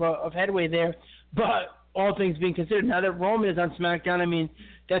more of headway there. But all things being considered, now that Roman is on SmackDown, I mean,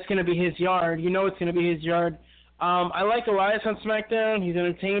 that's going to be his yard. It's going to be his yard. I like Elias on SmackDown. He's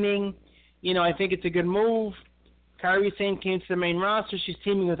entertaining. I think it's a good move. Kairi Sane came to the main roster. She's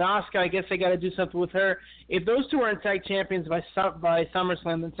teaming with Asuka. I guess they got to do something with her. If those two aren't tag champions by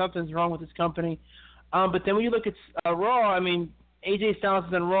SummerSlam, then something's wrong with this company. But then when you look at Raw, I mean, AJ Styles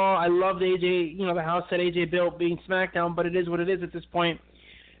is on Raw. I loved AJ, the house that AJ built being SmackDown, but it is what it is at this point.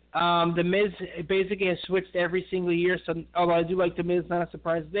 The Miz basically has switched every single year, so although I do like The Miz, not a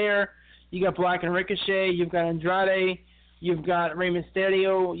surprise there. You got Black and Ricochet. You've got Andrade. You've got Rey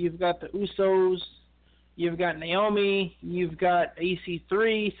Mysterio. You've got the Usos. You've got Naomi. You've got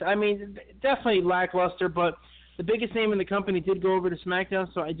EC3. So, I mean, definitely lackluster, but the biggest name in the company did go over to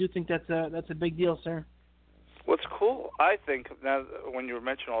SmackDown, so I do think that's a big deal, sir. What's cool, I think, now when you were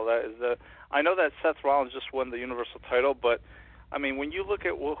mentioning all that, is that I know that Seth Rollins just won the Universal title, but, I mean, when you look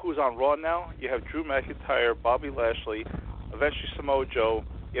at who's on Raw now, you have Drew McIntyre, Bobby Lashley, eventually Samoa Joe,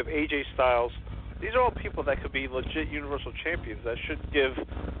 you have AJ Styles. These are all people that could be legit Universal champions that should give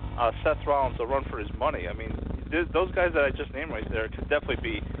Seth Rollins a run for his money. I mean, those guys that I just named right there could definitely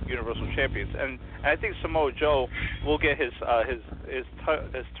be Universal champions, and I think Samoa Joe will get his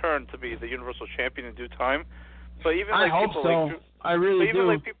turn to be the Universal champion in due time. But even I hope so. Like Drew, I really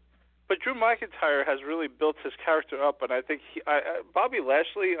do. But Drew McIntyre has really built his character up, and I think Bobby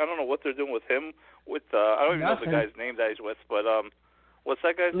Lashley. I don't know what they're doing with him. I don't even know the guy's name that he's with, but what's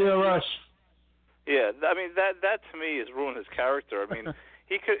that guy's name? Leo Rush. Yeah, I mean that to me has ruined his character. I mean,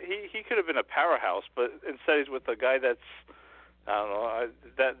 he could have been a powerhouse, but instead he's with a guy that's I don't know.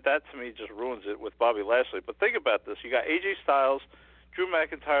 That to me just ruins it with Bobby Lashley. But think about this: you got AJ Styles, Drew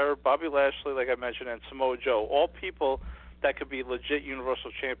McIntyre, Bobby Lashley, like I mentioned, and Samoa Joe, all people that could be legit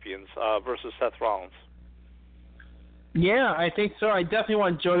Universal champions versus Seth Rollins. Yeah, I think so. I definitely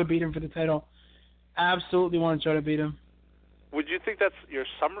want Joe to beat him for the title. absolutely want Joe to beat him. Would you think that's your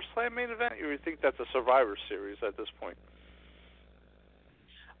SummerSlam main event, or you think that's a Survivor Series at this point?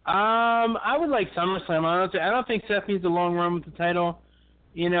 I would like SummerSlam. I don't think Seth needs a long run with the title.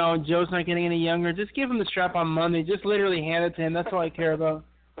 You know, Joe's not getting any younger. Just give him the strap on Monday. Just literally hand it to him. That's all I care about.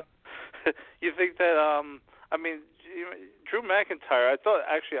 You think that, Drew McIntyre,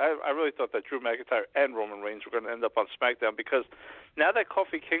 I really thought that Drew McIntyre and Roman Reigns were going to end up on SmackDown, because now that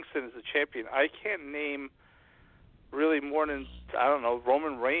Kofi Kingston is the champion, I can't name really more than,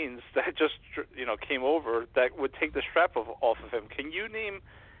 Roman Reigns that just, came over that would take the strap off of him. Can you name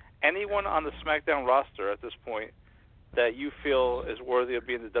anyone on the SmackDown roster at this point that you feel is worthy of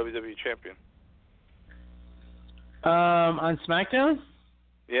being the WWE champion? On SmackDown?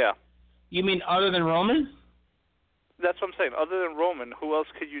 Yeah. You mean other than Roman? That's what I'm saying. Other than Roman, who else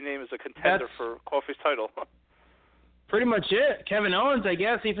could you name as a contender for Kofi's title? Pretty much it. Kevin Owens, I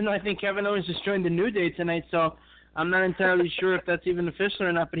guess, even though I think Kevin Owens just joined the New Day tonight, so I'm not entirely sure if that's even official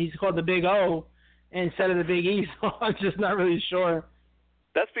or not, but he's called the Big O instead of the Big E, so I'm just not really sure.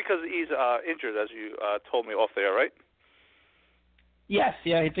 That's because he's injured, as you told me off there, right? Yes,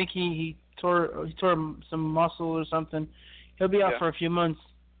 yeah. I think he tore some muscle or something. He'll be out for a few months.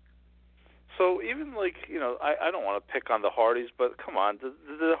 So even I don't want to pick on the Hardys, but come on,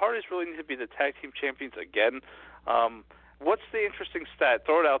 the Hardys really need to be the tag team champions again. What's the interesting stat?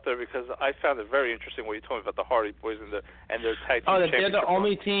 Throw it out there, because I found it very interesting what you told me about the Hardy Boys and their tag team championship. Oh, they're the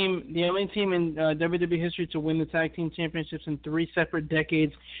only team in WWE history to win the tag team championships in 3 separate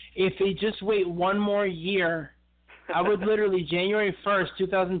decades. If they just wait one more year, I would literally, January 1st,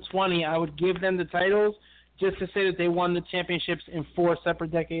 2020, I would give them the titles just to say that they won the championships in 4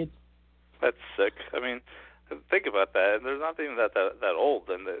 separate decades. That's sick. I mean, think about that. And they're not even that old,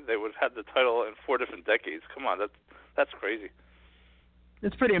 and they would have had the title in 4 different decades. Come on, that's crazy.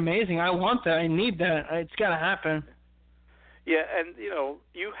 It's pretty amazing. I want that. I need that. It's got to happen. Yeah, and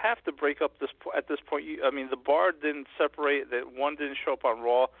you have to break up at this point. The bar didn't separate. That one didn't show up on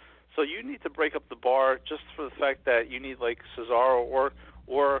Raw, so you need to break up the bar just for the fact that you need like Cesaro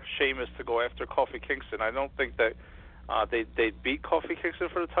or Sheamus to go after Kofi Kingston. I don't think that they beat Kofi Kingston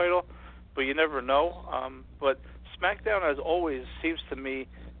for the title, but you never know. But SmackDown, as always, seems to me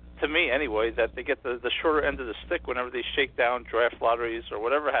anyway, that they get the shorter end of the stick whenever they shake down draft lotteries or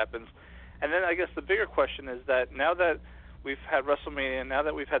whatever happens. And then I guess the bigger question is that now that we've had WrestleMania, now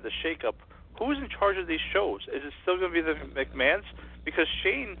that we've had the shake-up, who's in charge of these shows? Is it still going to be the McMahons? Because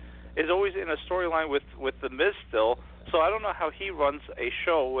Shane is always in a storyline with The Miz still, so I don't know how he runs a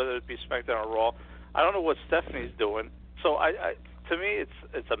show, whether it be SmackDown or Raw. I don't know what Stephanie's doing. So to me,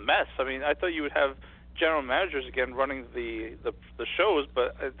 it's a mess. I mean, I thought you would have general managers again running the shows,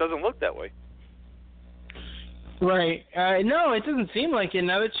 but it doesn't look that way. Right. No, it doesn't seem like it.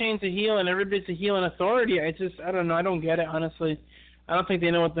 Now that Shane's a heel and everybody's a heel in authority, I don't know. I don't get it, honestly. I don't think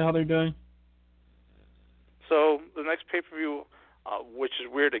they know what the hell they're doing. So the next pay-per-view, which is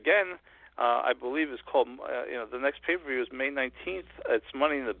weird again, I believe is called, the next pay-per-view is May 19th. It's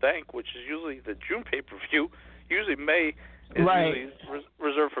Money in the Bank, which is usually the June pay-per-view. Usually May is usually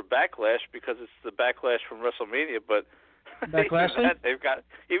reserved for Backlash because it's the Backlash from WrestleMania, but Backlash even that they've got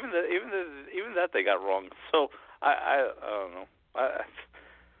even that they got wrong. So I don't know.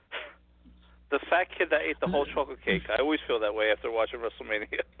 The fat kid that ate the whole chocolate cake. I always feel that way after watching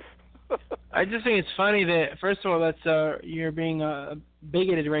WrestleMania. I just think it's funny that, first of all, that's you're being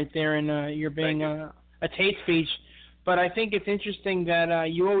bigoted right there, and you're being a hate speech. But I think it's interesting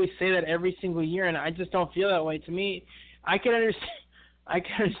that you always say that every single year, and I just don't feel that way. To me, I can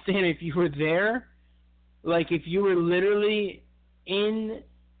understand if you were there, like if you were literally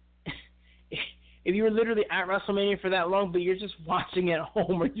if you were literally at WrestleMania for that long, but you're just watching at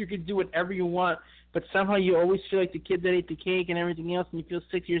home, or you can do whatever you want, but somehow you always feel like the kid that ate the cake and everything else, and you feel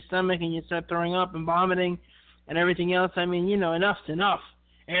sick to your stomach, and you start throwing up and vomiting and everything else. I mean, enough's enough.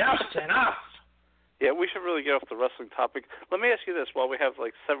 Enough's enough. Yeah, we should really get off the wrestling topic. Let me ask you this while we have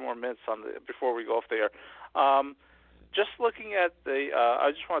like 7 more minutes before we go off the air. Just looking at I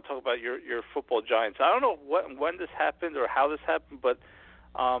just want to talk about your football Giants. I don't know when this happened or how this happened, but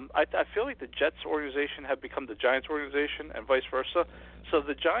I feel like the Jets organization have become the Giants organization and vice versa. So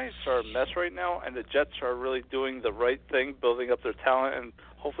the Giants are a mess right now, and the Jets are really doing the right thing, building up their talent and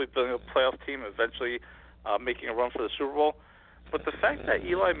hopefully building a playoff team, eventually making a run for the Super Bowl. But the fact that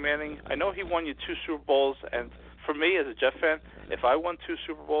Eli Manning, I know he won you 2 Super Bowls, and for me as a Jet fan, if I won 2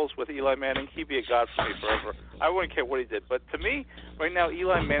 Super Bowls with Eli Manning, he'd be a god for me forever. I wouldn't care what he did. But to me, right now,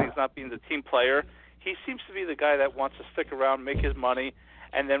 Eli Manning's not being the team player. He seems to be the guy that wants to stick around, make his money,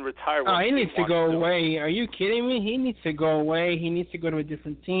 and then retire. He needs to go away. Are you kidding me? He needs to go away. He needs to go to a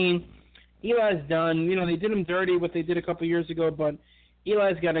different team. Eli's done. They did him dirty what they did a couple years ago, but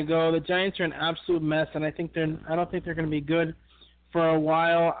Eli's got to go. The Giants are an absolute mess, and I don't think they're going to be good for a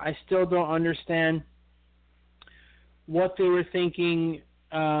while. I still don't understand what they were thinking,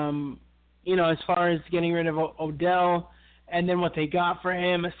 as far as getting rid of Odell, and then what they got for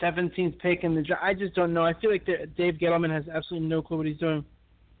him, a 17th pick in the draft. I just don't know. I feel like Dave Gettleman has absolutely no clue what he's doing.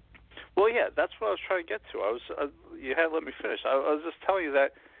 Well, yeah, that's what I was trying to get to. You had to let me finish. I was just telling you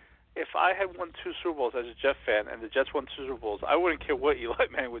that if I had won 2 Super Bowls as a Jet fan and the Jets won 2 Super Bowls, I wouldn't care what Eli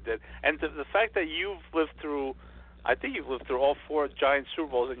Manning did. And the fact that you've lived through all 4 Giants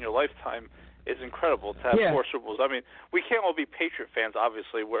Super Bowls in your lifetime is incredible to have 4 Super Bowls. I mean, we can't all be Patriot fans,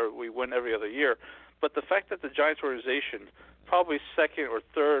 obviously, where we win every other year. But the fact that the Giants organization, probably second or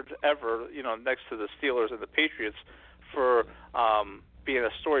third ever, next to the Steelers and the Patriots, for being a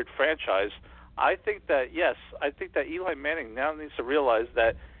storied franchise, I think that Eli Manning now needs to realize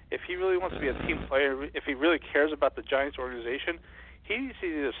that if he really wants to be a team player, if he really cares about the Giants organization, he needs to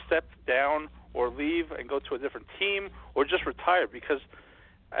either step down or leave and go to a different team or just retire, because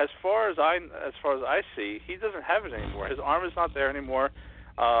as far as I see, he doesn't have it anymore. His arm is not there anymore.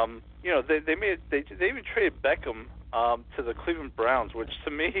 They even traded Beckham to the Cleveland Browns, which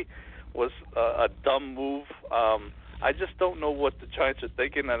to me was a dumb move. I just don't know what the Giants are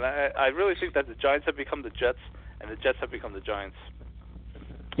thinking, and I really think that the Giants have become the Jets, and the Jets have become the Giants.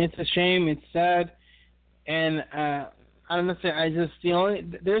 It's a shame. It's sad, and I don't know.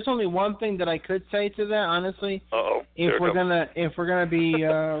 There's only one thing that I could say to that, honestly. Uh-oh. If we're gonna be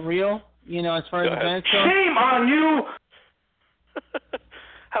real, as far as the Giants go. Shame on you!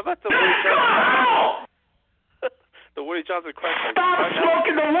 How about the Woody Johnson? The Woody Johnson crack pipe. Stop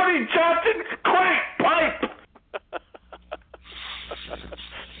smoking the Woody Johnson crack pipe!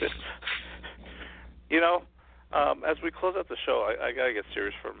 As we close out the show, I gotta get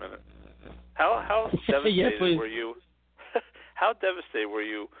serious for a minute. How devastated were you? How devastated were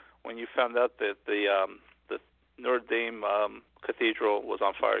you when you found out that the Notre Dame Cathedral was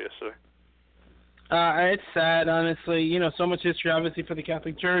on fire yesterday? It's sad, honestly. So much history, obviously, for the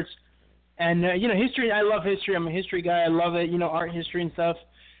Catholic Church. And, history, I love history. I'm a history guy. I love it, art history and stuff.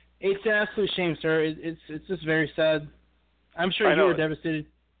 It's an absolute shame, sir. It's just very sad. I'm sure you were devastated.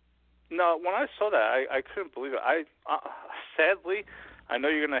 No, when I saw that, I couldn't believe it. Sadly, I know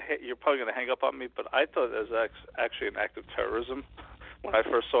you're probably gonna hang up on me, but I thought it was actually an act of terrorism when I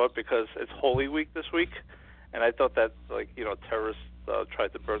first saw it, because it's Holy Week this week, and I thought that terrorists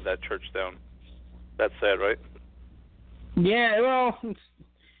tried to burn that church down. That's sad, right? Yeah. Well,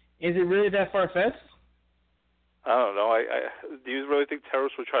 is it really that far-fetched? I don't know. Do you really think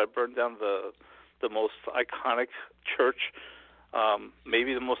terrorists would try to burn down the most iconic church?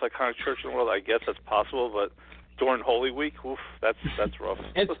 Maybe the most iconic church in the world. I guess that's possible, but during Holy Week, oof, that's rough.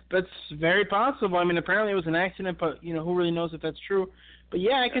 That's very possible. I mean, apparently it was an accident, but who really knows if that's true? But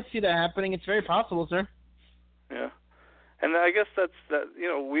yeah, I could see that happening. It's very possible, sir. Yeah, and I guess that's that.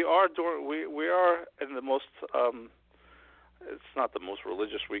 We are in the most. It's not the most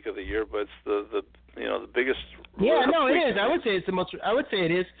religious week of the year, but it's the biggest. Yeah, no, it is. I would say it's the most. I would say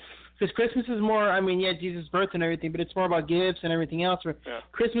it is. Because Christmas is more, Jesus' birth and everything, but it's more about gifts and everything else.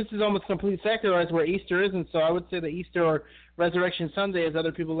 Christmas is almost completely secularized, where Easter isn't. So I would say that Easter, or Resurrection Sunday, as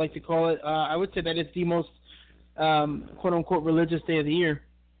other people like to call it, I would say that it's the most, quote-unquote, religious day of the year.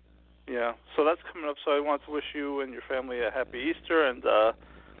 Yeah, so that's coming up. So I want to wish you and your family a happy Easter, and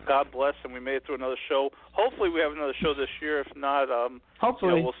God bless, and we made it through another show. Hopefully we have another show this year. If not,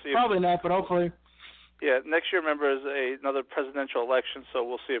 hopefully. We'll see. Probably not, but hopefully. Yeah, next year, remember, is another presidential election, so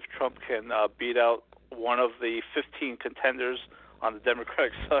we'll see if Trump can beat out one of the 15 contenders on the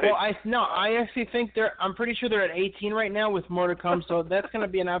Democratic side. Well, I actually think I'm pretty sure they're at 18 right now, with more to come, so that's going to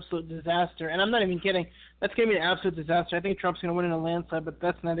be an absolute disaster. And I'm not even kidding. That's going to be an absolute disaster. I think Trump's going to win in a landslide, but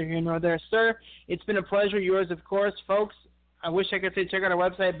that's neither here nor there. Sir, it's been a pleasure. Yours, of course. Folks, I wish I could say check out our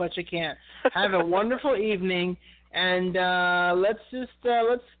website, but you can't. Have a wonderful evening. And let's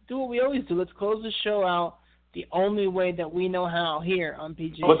do what we always do. Let's close the show out the only way that we know how here on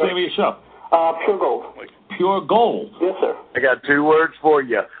PG. What's the name of your show? Pure Gold. Pure Gold. Yes, sir. I got 2 words for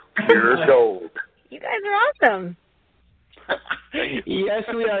you. Pure Gold. You guys are awesome. Yes,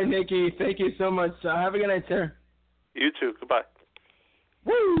 we are, Nikki. Thank you so much. Have a good night, sir. You too. Goodbye.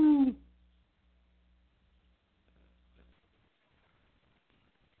 Woo!